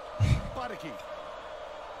 Tracy. Bodicki.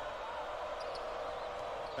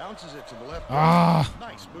 Bounces it to the left.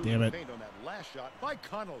 Nice move. Damn it. On that last shot by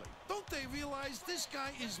Connolly. Don't they realize this guy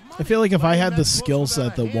is I feel like if I had the skill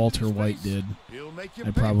set that Walter White did,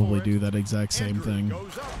 I'd probably do that exact same thing.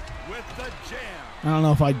 I don't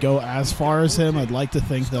know if I'd go as far as him. I'd like to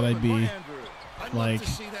think that I'd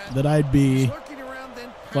be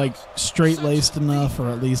like straight-laced enough, or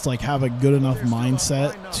at least like have a good enough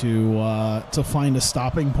mindset to find a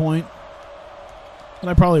stopping point. But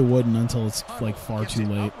I probably wouldn't until it's like far too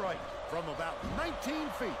late. From about 19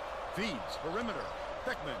 feet, feeds perimeter.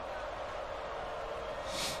 Beckman.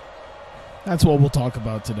 That's what we'll talk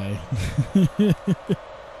about today.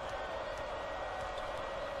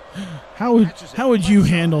 How would you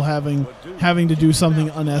handle having to do something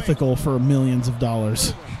unethical for millions of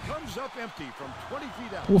dollars? Comes up empty from 20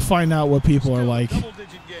 feet out. We'll find out what people are like.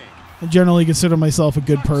 I generally consider myself a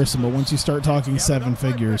good person, but once you start talking seven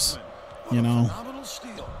figures, you know. Phenomenal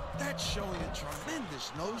steal. That's showing a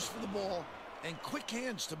tremendous nose for the ball and quick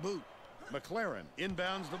hands to boot. McLaren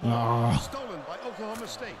inbounds the ball. Stolen by Oklahoma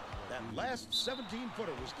State. That last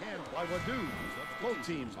 17-footer was canned by Wadood. Both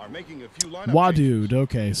teams are making a few lineup changes. Wadood.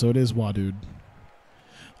 Okay, so it is Wadood.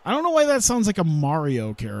 I don't know why that sounds like a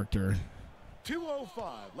Mario character.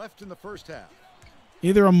 2:05 left in the first half.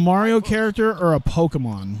 Either a Mario character or a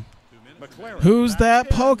Pokemon. McLaren Who's that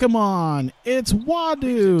Pokemon? It's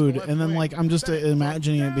Wadood. And then, like, I'm just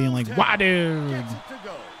imagining it being like, Wadood. gets it to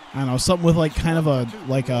go. I don't know, something with, like, kind of a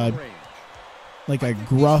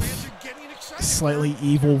gruff, slightly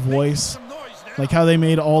evil voice. Like how they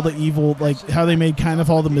made all the evil, like how they made kind of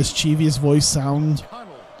all the mischievous voice sound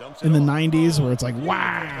in the 90s where it's like,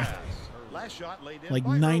 wah! Like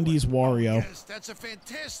 90s Wario. Yes, that's a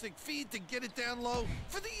fantastic feed to get it down low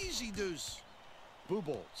for the easy deuce.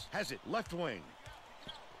 Boobles has it left wing.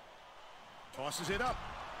 Tosses it up.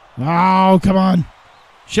 Oh, come on.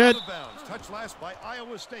 Shit. Out of bounds. Touch last by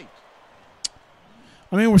Iowa State.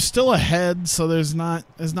 I mean, we're still ahead, so there's not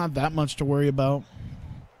that much to worry about.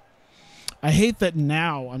 I hate that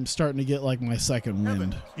now I'm starting to get like my second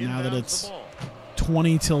wind. Now that it's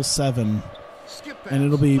 20 till 7, and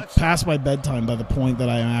it'll be past my bedtime by the point that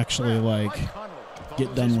I actually like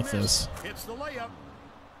get done with this. It's the layup.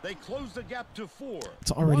 They close the gap to 4.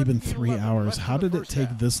 It's already been 3 hours. How did it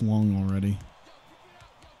take this long already?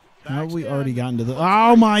 How have we already gotten to the...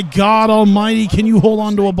 Oh, my God almighty. Can you hold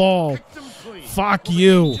on to a ball? Fuck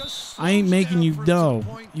you. I ain't making you know.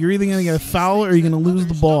 You're either going to get a foul or you're going to lose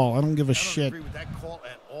the ball. I don't give a shit.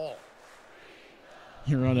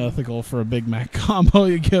 You're unethical for a Big Mac combo.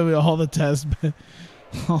 You give me all the test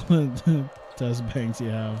banks you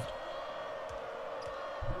have.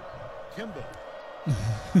 Kimbo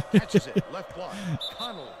catches it. Left block.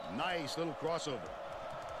 Connell. Nice little crossover.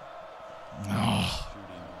 Oh.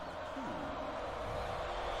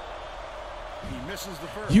 He misses the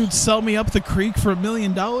first. You'd sell me up the creek for $1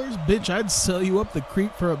 million? Bitch, I'd sell you up the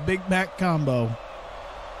creek for a Big Mac combo.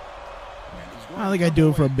 I think I'd do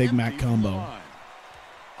it for a Big Mac combo.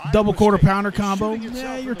 Double quarter pounder combo?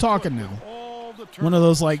 Yeah, you're talking now. One of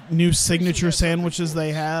those like new signature sandwiches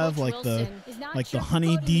they have, like the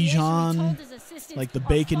honey Dijon, like the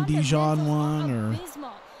bacon Dijon one, or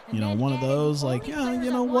you know, one of those. Like, yeah,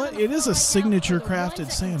 you know what? It is a signature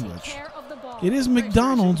crafted sandwich. It is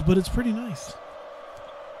McDonald's, but it's pretty nice.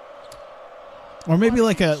 Or maybe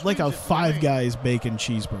like a Five Guys bacon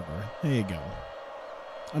cheeseburger. There you go.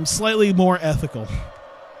 I'm slightly more ethical.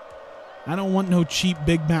 I don't want no cheap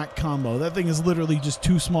Big Mac combo. That thing is literally just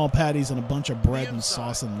 2 small patties and a bunch of bread and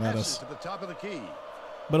sauce and lettuce.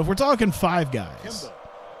 But if we're talking Five Guys,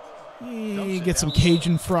 you get some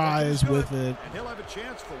Cajun fries with it.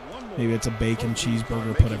 Maybe it's a bacon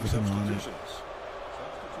cheeseburger, put everything on it.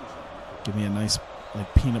 Give me a nice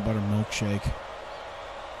like peanut butter milkshake.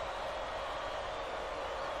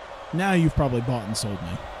 Now you've probably bought and sold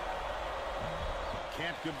me.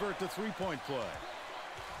 Can't convert the three-point play.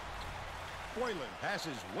 Boylan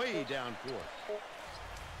passes way down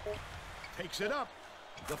court. Takes it up.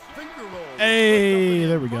 The finger roll. Hey,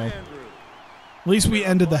 there we go. At least we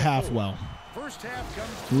ended the half well. First half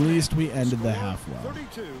comes At least we ended the half well.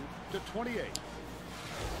 32-28.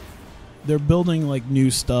 They're building like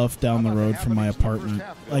new stuff down the road from my apartment.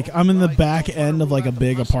 Like I'm in the back end of like a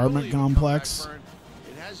big apartment complex.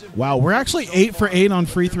 Wow, we're actually 8 for 8 on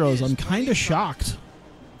free throws. I'm kind of shocked.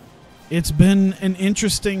 It's been an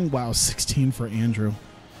interesting, wow, 16 for Andrew.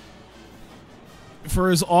 For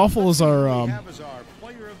as awful as our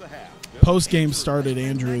post-game started,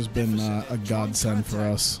 Andrew has been a godsend for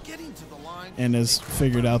us and has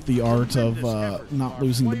figured out the art of not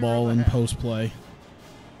losing the ball in post-play.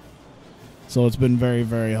 So it's been very,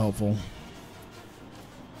 very helpful.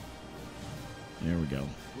 There we go.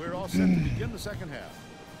 We're all set to begin the second half.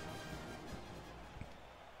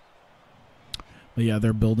 But yeah,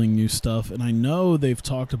 they're building new stuff, and I know they've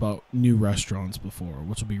talked about new restaurants before,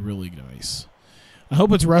 which will be really nice. I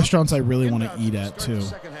hope it's restaurants I really want to eat at too,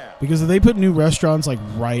 because if they put new restaurants like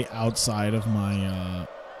right outside of my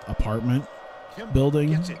apartment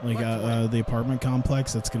building, like the apartment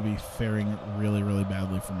complex, that's going to be faring really, really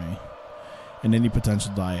badly for me and any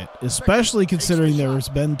potential diet, especially considering there's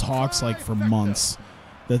been talks like for months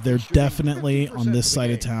that they're definitely on this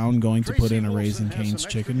side of town going to put in a Raising Cane's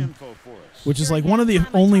chicken. which is like one of the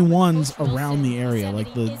only ones around the area.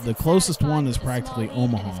 Like the closest one is practically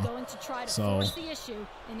Omaha. So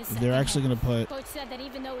they're actually going to put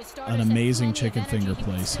an amazing chicken finger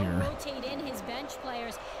place here.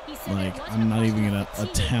 Like, I'm not even going to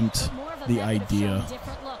attempt the idea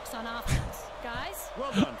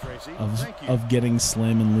of getting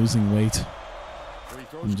slim and losing weight.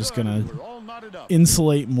 I'm just going to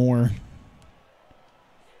insulate more.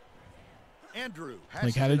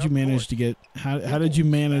 Like, how did you manage to get, how did you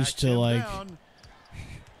manage to, like,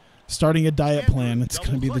 starting a diet plan? It's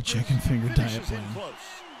going to be the chicken finger diet plan.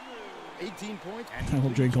 I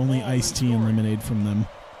will drink only iced tea and lemonade from them.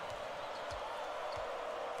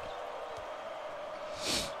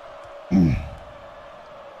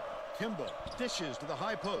 Kimbo dishes to the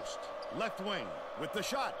high post. Left wing with the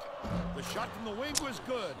shot. The shot from the wing was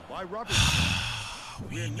good by Robertson.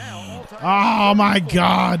 Oh my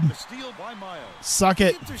God. Suck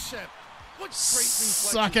it.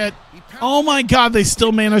 Suck it. Oh my God, they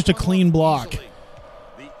still managed a clean block.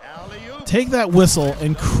 Take that whistle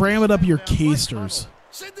and cram it up your casters.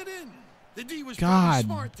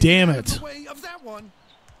 God damn it.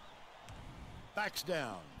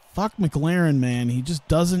 Fuck McLaren, man. He just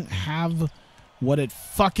doesn't have what it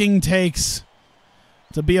fucking takes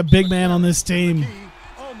to be a big man on this team.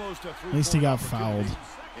 At least he got fouled.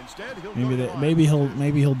 Maybe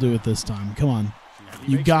he'll do it this time. Come on.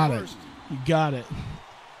 You got it. You got it.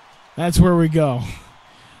 That's where we go.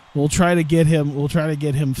 We'll try to get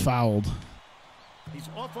him fouled. He's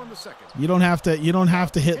off on the second. You don't have to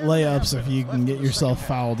hit layups if you can get yourself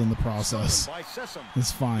fouled in the process.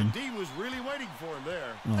 It's fine.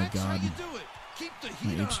 Oh God.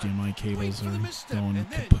 My HDMI cables are going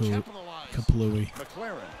kaplooey.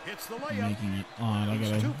 I'm making it odd. I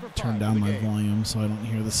gotta turn down my volume so I don't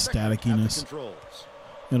hear the staticiness.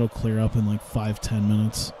 It'll clear up in like 5-10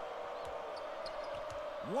 minutes.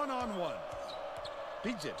 One-on-one.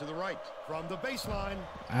 Beats it to the right from the baseline.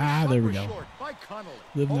 Ah, there we go.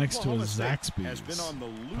 Live next to a Zaxby's.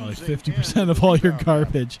 Probably 50% of all your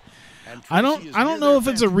garbage. I don't know if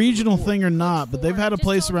it's a regional thing or not, but they've had a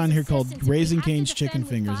place around here called Raising Cane's Chicken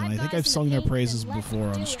Fingers, and I think I've sung their praises before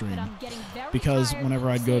on stream. Because whenever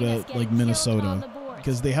I'd go to like Minnesota,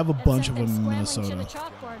 because they have a bunch of them in Minnesota,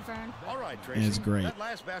 and it's great.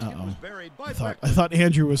 Uh-oh. I thought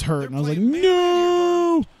Andrew was hurt, and I was like,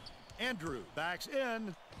 no. Andrew backs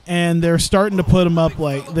in. And they're starting to put them up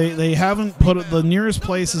like they haven't put it. The nearest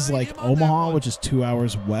place is like Omaha, which is 2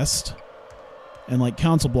 hours west, and like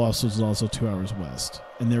Council Bluffs was also 2 hours west.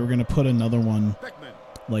 And they were going to put another one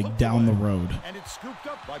like down the road.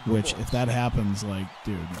 Which, if that happens, like,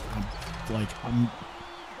 dude,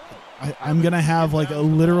 I'm gonna have like a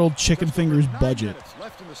literal chicken fingers budget.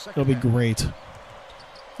 It'll be great.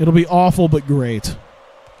 It'll be awful, but great.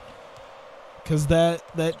 Because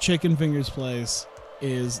that chicken fingers place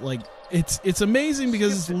is like it's amazing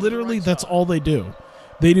because it's literally that's all they do.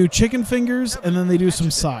 They do chicken fingers and then they do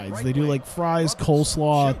some sides. They do like fries,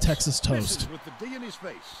 coleslaw, Texas toast.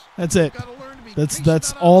 That's it.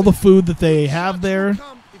 That's all the food that they have there.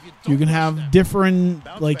 You can have different,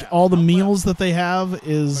 like, all the meals that they have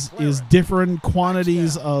is different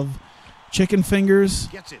quantities of chicken fingers.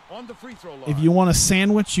 If you want a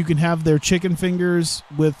sandwich, you can have their chicken fingers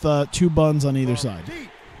with 2 buns on either side.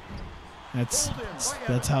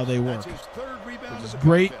 That's how they work. Which is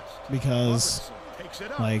great because,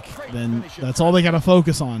 like, then that's all they got to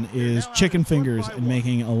focus on is chicken fingers and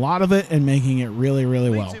making a lot of it and making it really,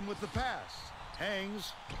 really well.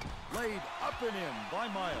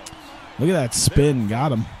 Look at that spin.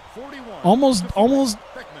 Got him. Almost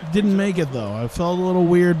didn't make it, though. I felt a little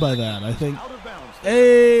weird by that. I think,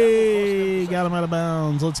 hey, got him out of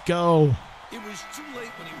bounds. Let's go.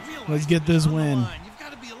 Let's get this win.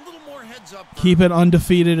 Keep it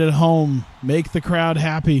undefeated at home. Make the crowd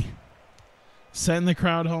happy. Send the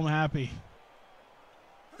crowd home happy.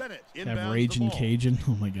 Have Raging Cajun.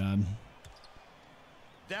 Oh, my God.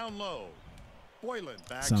 Down low.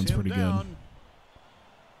 Sounds pretty good.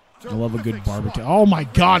 I love a good barbecue. Oh, my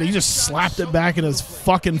God. He just slapped it back in his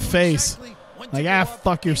fucking face. Like,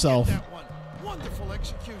 fuck yourself.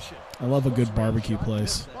 I love a good barbecue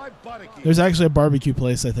place. There's actually a barbecue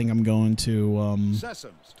place I think I'm going to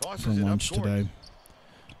for lunch today.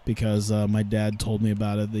 Because my dad told me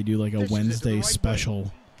about it. They do like a Wednesday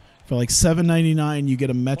special. For like $7.99, you get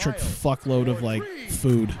a metric fuckload of like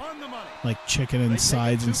food. Like chicken and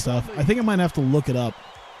sides and stuff. I think I might have to look it up.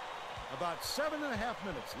 About 7.5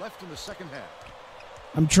 minutes left in the second half.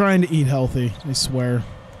 I'm trying to eat healthy, I swear.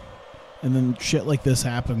 And then shit like this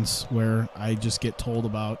happens where I just get told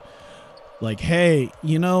about, like, hey,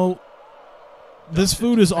 you know, this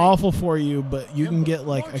food is awful for you, but you can get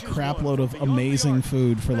like a crap load of amazing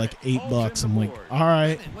food for like $8. I'm like, all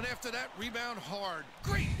right. Went after that rebound hard.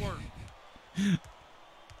 Great work.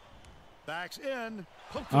 Backs in.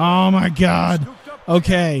 Oh my God.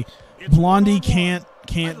 Okay, Blondie can't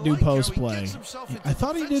do post play. I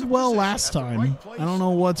thought he did well last time. I don't know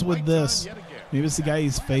what's with this. Maybe it's the guy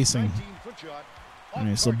he's facing. All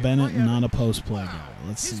right, so Bennett, not a post play guy.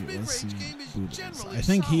 Let's see. Boodles. I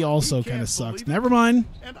think he also kind of sucks. Never mind.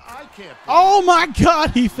 Oh my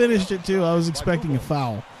God, he finished it too. I was expecting a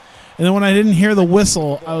foul, and then when I didn't hear the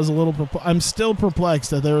whistle, I was a little. I'm still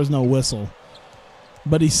perplexed that there was no whistle,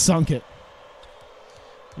 but he sunk it.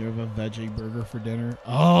 You have a veggie burger for dinner?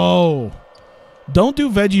 Oh, don't do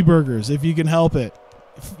veggie burgers if you can help it.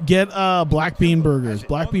 Get black bean burgers.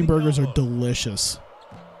 Black bean burgers are delicious.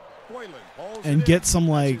 And get some,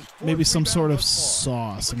 like, maybe some sort of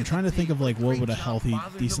sauce. I'm trying to think of, like, what would a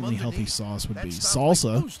decently healthy sauce would be.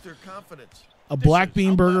 Salsa. A black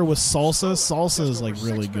bean burger with salsa. Salsa is, like,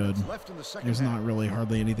 really good. There's not really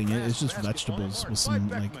hardly anything in it. It's just vegetables with some,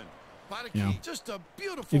 like, you know.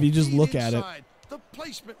 If you just look at it. The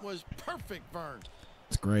placement was perfect, Vern.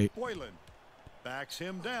 It's great. Boylan backs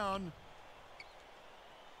him down.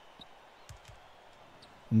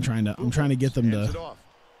 I'm trying to get them to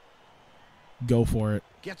go for it.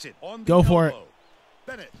 Gets it on go for it.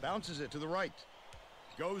 Bennett bounces it to the right.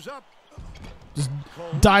 Goes up. Just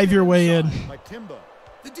dive your way in.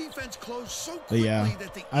 The defense closed so But quickly yeah,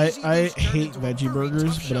 that the I easy hate veggie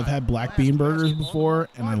burgers, but I've had black bean burgers before,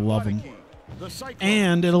 and I love them.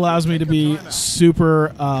 And it allows me to be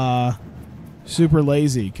super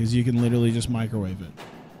lazy because you can literally just microwave it.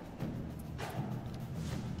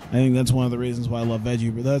 I think that's one of the reasons why I love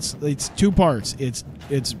veggie. But it's two parts. It's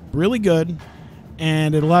really good,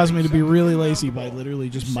 and it allows me to be really lazy by literally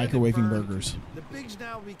just microwaving burgers. The bigs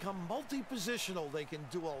now become multi-positional. They can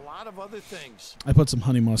do a lot of other things. I put some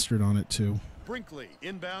honey mustard on it too. Brinkley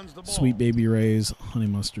inbounds the ball. Sweet Baby Ray's honey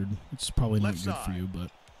mustard. It's probably not good for you,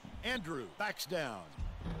 but. Andrew backs down.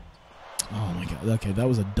 Oh my God. Okay, that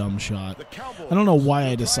was a dumb shot. I don't know why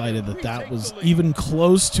I decided that was even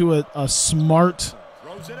close to a smart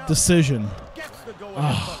decision.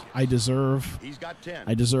 Oh, I deserve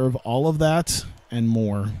all of that and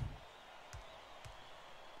more.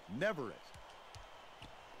 Neverett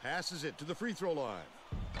passes it to the free throw line.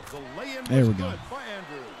 There we go.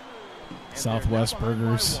 Southwest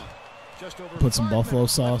Burgers. Put some buffalo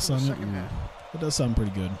sauce on it. Ooh, that does sound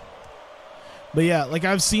pretty good. But yeah, like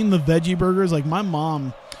I've seen the veggie burgers. Like my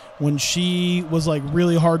mom, when she was like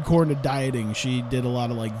really hardcore into dieting, she did a lot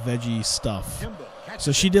of like veggie stuff.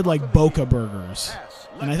 So she did like Boca burgers.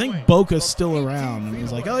 And I think Boca's still around. And it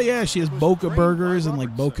was like, oh yeah, she has Boca burgers and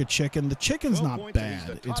like Boca chicken. The chicken's not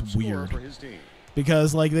bad. It's weird.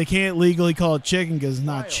 Because like they can't legally call it chicken because it's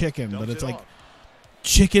not chicken. But it's like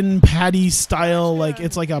chicken patty style. Like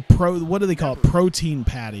it's like a what do they call it? Protein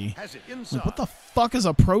patty. Like what the fuck is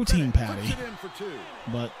a protein patty?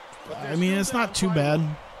 But I mean, it's not too bad.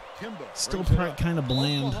 Still kind of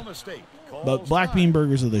bland. But black bean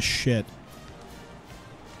burgers are the shit.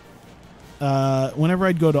 Whenever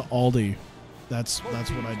I'd go to Aldi, that's what I'd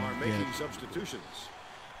get.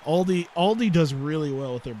 Aldi does really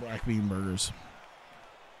well with their black bean burgers.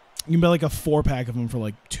 You can buy like a 4-pack of them for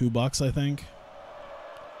like $2, I think.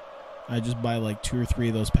 I just buy like 2 or 3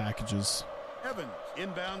 of those packages. Evans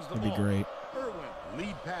inbounds the That'd be great. Irwin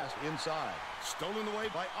lead pass inside, stolen away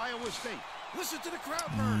by Iowa State. Listen to the crowd,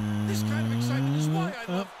 Vern. This kind of excitement is why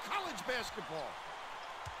I love college basketball.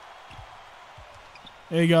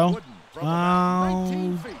 There you go.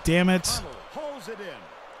 Oh, damn it. Holds it in.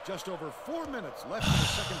 Just over 4 minutes left in the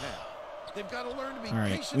second half. They've got to learn to be all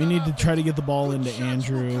right, we need to try to get the ball into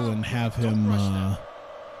Andrew and have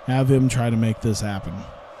him try to make this happen.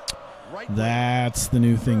 That's the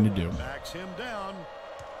new thing to do. Backs him down.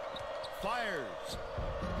 Fires.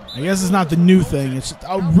 I guess it's not the new thing. It's just,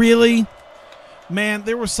 oh, really? Man,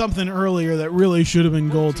 there was something earlier that really should have been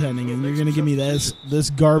goaltending, and you're going to give me this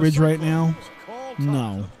garbage right now?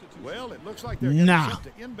 No. Well, it looks like they're set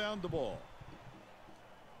to inbound the ball.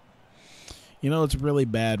 You know, it's really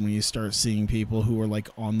bad when you start seeing people who are like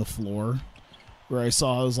on the floor. Where I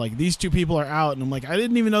was like, these 2 people are out, and I'm like, I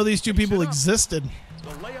didn't even know these 2 people existed. The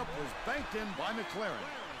layup was banked in by McLaren.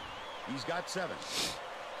 He's got 7.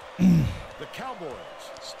 The Cowboys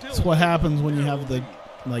still. That's what happens when you have the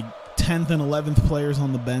like 10th and 11th players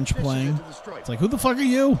on the bench playing. It's like, who the fuck are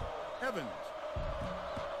you? Evans.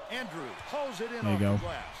 Andrew pulls it in. There you go.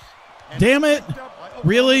 Damn it!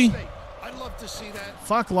 Really? I'd love to see that.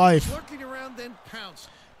 Fuck life. Around, then pounce.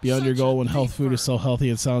 Beyond your goal, when health food is so healthy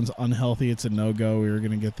it sounds unhealthy, it's a no-go. We were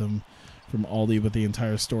going to get them from Aldi, but the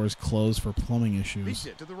entire store is closed for plumbing Beats issues.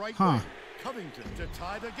 it to the right Huh. wing. Covington to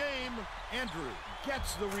tie the game. Andrew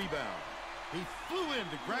gets the rebound. He flew in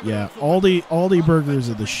to grab Yeah, it off the Aldi burgers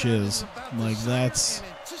are the shiz. Like that's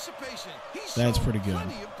pretty good.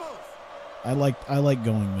 Plenty of both. I like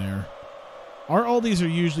going there. Our Aldis are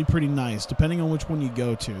usually pretty nice, depending on which one you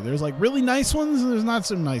go to. There's like really nice ones, and there's not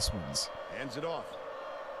so nice ones. Hands it off.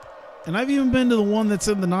 And I've even been to the one that's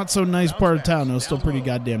in the not so nice part of town. It was still pretty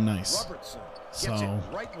goddamn nice. Robertson So gets it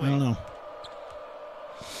right I don't know.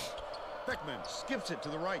 Beckman skips it to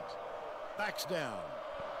the right. Backs down.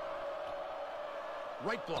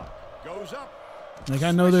 Right block. Goes up. Like,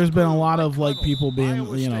 I know there's been a lot of, like, people being,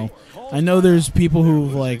 you know, I know there's people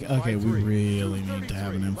who've, like, okay, we really need to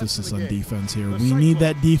have an emphasis on defense here. We need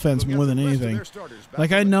that defense more than anything.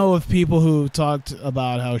 Like, I know of people who talked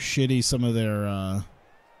about how shitty some of their,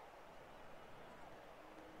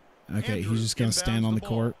 okay, he's just going to stand on the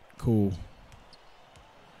court. Cool.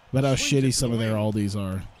 But how shitty some of their Aldis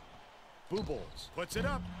are. Boobles puts it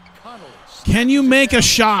up. Connolly. Can you make a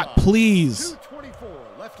shot, please?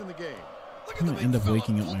 2:24 left in the game. I'm going to end up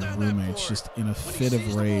waking up my roommates just in a fit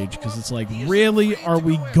of rage because it's like, really? Are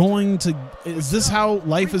we going to – is this how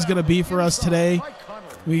life is going to be for us today?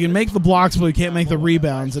 We can make the blocks, but we can't make the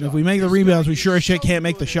rebounds. And if we make the rebounds, we sure as shit can't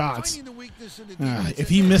make the shots. If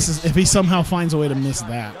he somehow finds a way to miss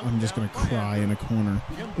that, I'm just going to cry in a corner.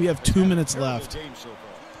 We have 2 minutes left.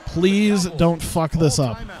 Please don't fuck this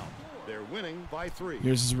up. They're winning by 3.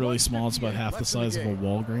 Yours is really small. It's about half the size of a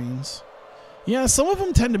Walgreens. Yeah, some of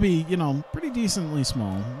them tend to be, you know, pretty decently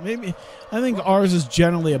small. Maybe I think ours is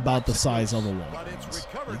generally about the size of a Walgreens.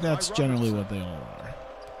 Like, that's generally what they all are.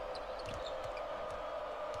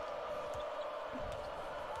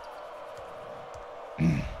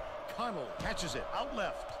 Connell catches it out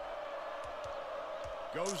left.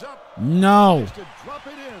 Goes up. No. To drop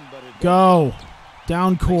it in, but it Go.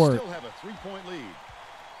 Down court. still have a 3-point lead.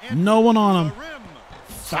 No one on him. The rim.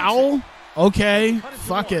 Foul? Okay.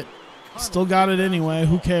 Fuck it. Still got it anyway.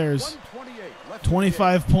 Who cares?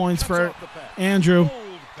 25 points for Andrew.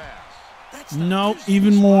 Nope,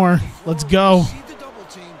 even more. Let's go.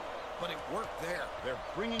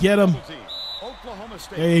 Get him.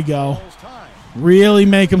 There you go. Really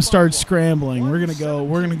make them start scrambling. We're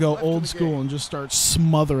gonna go old school and just start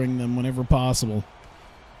smothering them whenever possible.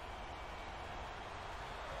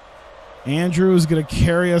 Andrew is gonna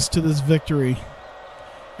carry us to this victory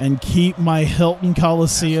and keep my Hilton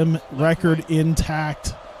Coliseum record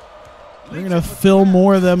intact. We're going to fill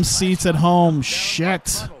more of them seats at home.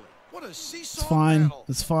 Shit. It's fine.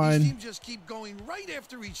 It's fine. Just keep going right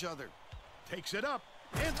after each other. Takes it up.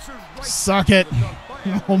 Suck it.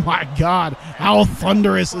 Oh, my God. How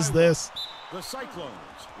thunderous is this? The Cyclones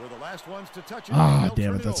were the last ones to touch it. Ah,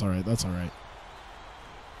 damn it. That's all right. That's all right.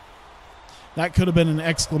 That could have been an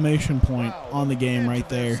exclamation point on the game right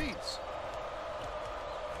there.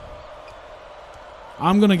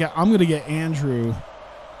 I'm gonna get Andrew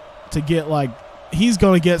to get, like, he's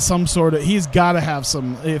gonna get some sort of, he's got to have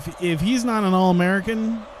some, if he's not an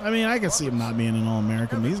All-American, I mean, I can see him not being an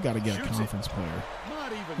All-American, but he's got to get a conference player.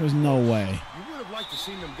 There's no way.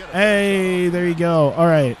 Hey, there you go. All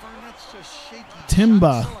right,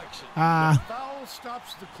 Timba.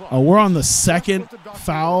 Oh, we're on the second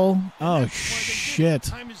foul. Oh shit,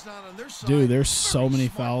 dude, there's so many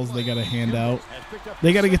fouls they got to hand out.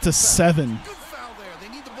 They got to get to 7.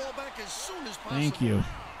 Thank you.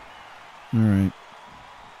 All right.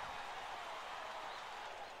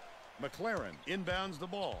 McLaren inbounds the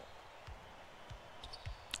ball.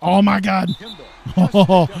 Oh my God. I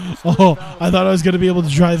thought I was going to be able to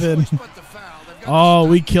drive in. Oh,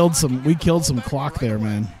 we killed some clock there,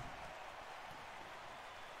 man.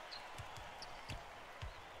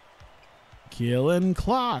 Killing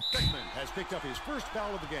clock. Has picked up his first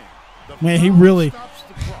foul of the game. Man, he really,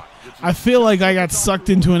 I feel like I got sucked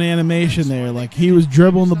into an animation there. Like, he was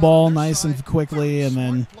dribbling the ball nice and quickly, and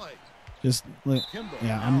then just,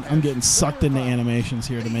 yeah, I'm getting sucked into animations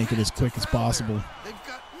here to make it as quick as possible.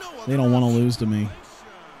 They don't want to lose to me.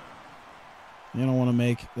 They don't want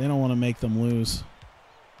to make them lose.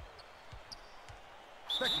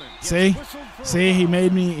 See, he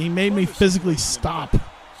made me physically stop.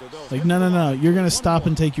 Like, no, you're gonna stop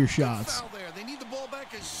and take your shots.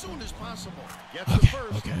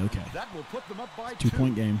 Okay.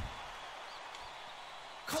 2-point game.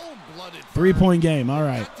 3-point game. All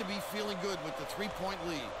right. To be feeling good with the 3-point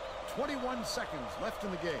lead. 21 seconds left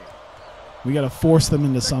in the game. We got to force them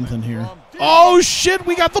into something here. Oh shit!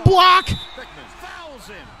 We got the block.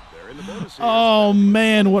 Oh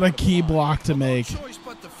man, what a key block to make.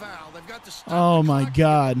 Oh my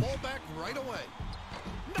God.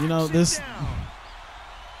 You know, this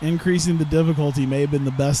increasing the difficulty may have been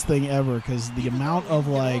the best thing ever, because the amount of,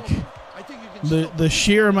 like, the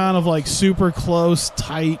sheer amount of, like, super close,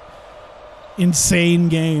 tight, insane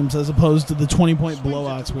games as opposed to the 20-point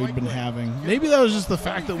blowouts we've been having. Maybe that was just the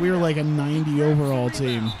fact that we were like a 90 overall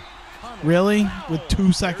team. Really? With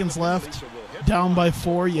 2 seconds left, down by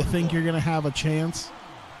 4, you think you're going to have a chance?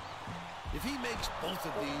 If he makes both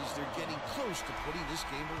of these, they're getting close to putting this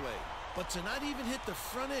game away. But to not even hit the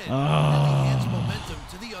front end, that hands momentum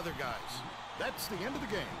to the other guys. That's the end of the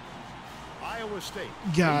game. Iowa State.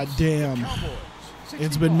 God damn. Cowboys.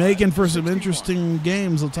 It's been making for some interesting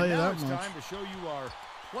games, I'll tell you that much. Now it's time to show you our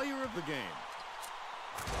player of the game.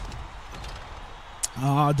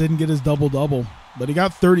 Didn't get his double-double, but he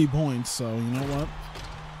got 30 points, so you know what?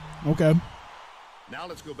 Okay. Now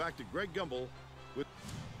let's go back to Greg Gumbel with...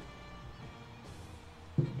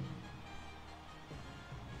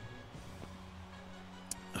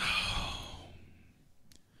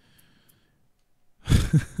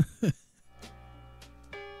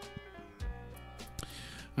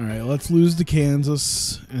 All right, let's lose to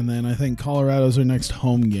Kansas, and then I think Colorado's our next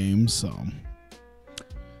home game, so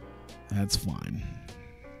that's fine.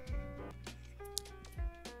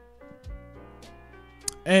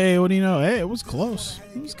 Hey, what do you know? Hey, it was close.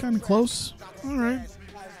 It was kind of close. All right.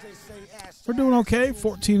 We're doing okay,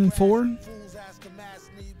 14-4.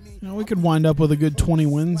 You know, we could wind up with a good 20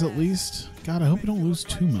 wins at least. God, I hope we don't lose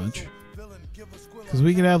too much. Because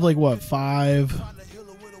we could have, like, what, 5,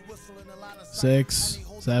 6,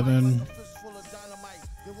 7,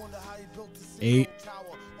 8,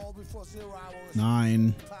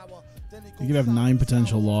 9. You could have 9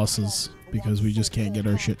 potential losses because we just can't get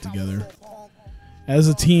our shit together as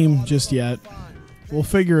a team just yet. We'll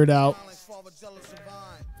figure it out.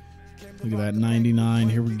 Look at that, 99.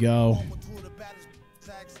 Here we go.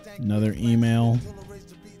 Another email.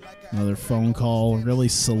 Another phone call. Really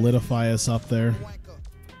solidify us up there.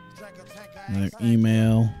 Another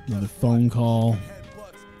email. Another phone call.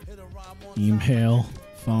 Email.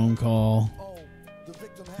 Phone call.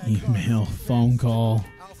 Email. Phone call.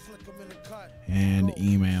 And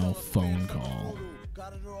email. Phone call.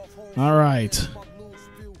 All right.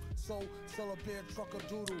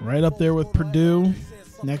 Right up there with Purdue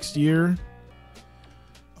next year.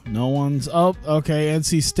 No one's up. Okay,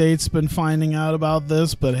 NC State's been finding out about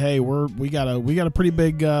this, but hey, we got a pretty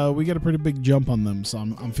big jump on them, so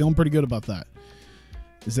I'm feeling pretty good about that.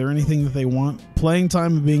 Is there anything that they want? Playing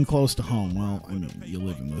time and being close to home. Well, I mean, you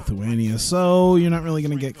live in Lithuania, so you're not really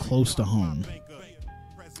going to get close to home.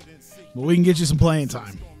 But we can get you some playing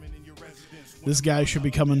time. This guy should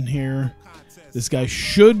be coming here. This guy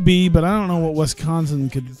should be, but I don't know what Wisconsin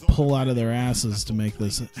could pull out of their asses to make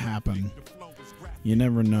this happen. You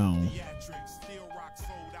never know.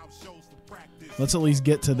 Let's at least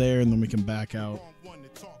get to there, and then we can back out.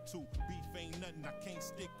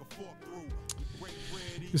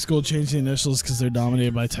 The school changed the initials because they're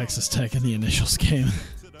dominated by Texas Tech in the initials game.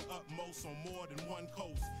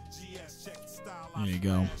 There you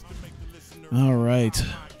go. All right.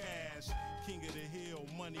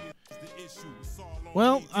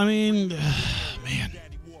 Well, I mean, man,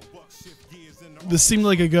 this seemed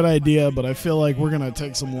like a good idea, but I feel like we're going to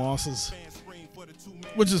take some losses,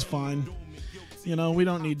 which is fine. You know, we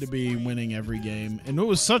don't need to be winning every game. And it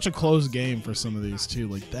was such a close game for some of these, too.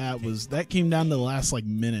 Like, that came down to the last, like,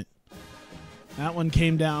 minute. That one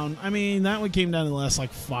came down, to the last,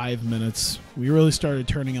 like, 5 minutes. We really started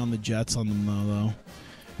turning on the jets on them, though.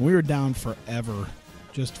 And we were down forever.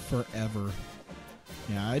 Just forever.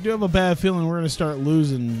 Yeah, I do have a bad feeling we're going to start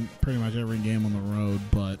losing pretty much every game on the road.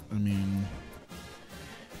 But, I mean,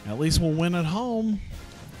 at least we'll win at home.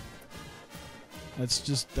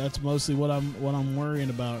 That's mostly what I'm worrying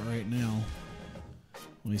about right now.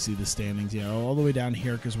 Let me see the standings. Yeah, all the way down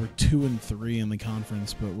here because we're 2-3 in the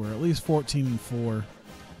conference, but we're at least 14-4.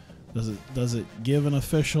 Does it give an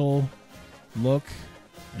official look?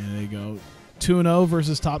 And there you go. 2-0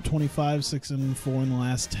 versus top 25, 6-4 in the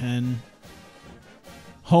last 10.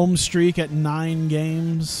 Home streak at 9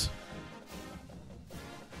 games.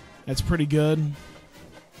 That's pretty good.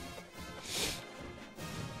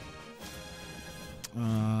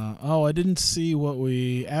 I didn't see what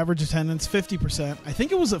we average attendance 50%. I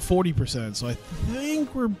think it was at 40%, so I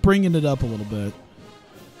think we're bringing it up a little bit.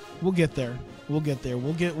 We'll get there.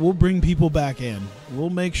 We'll bring people back in. We'll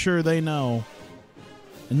make sure they know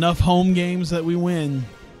enough home games that we win,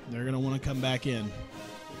 they're going to want to come back in.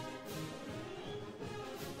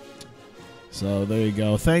 So there you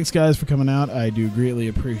go. Thanks, guys, for coming out. I do greatly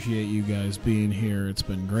appreciate you guys being here. It's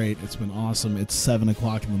been great. It's been awesome. It's 7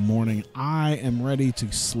 o'clock in the morning. I am ready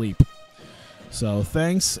to sleep. So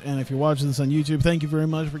thanks, and if you're watching this on YouTube, thank you very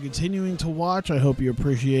much for continuing to watch. I hope you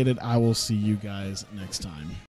appreciate it. I will see you guys next time.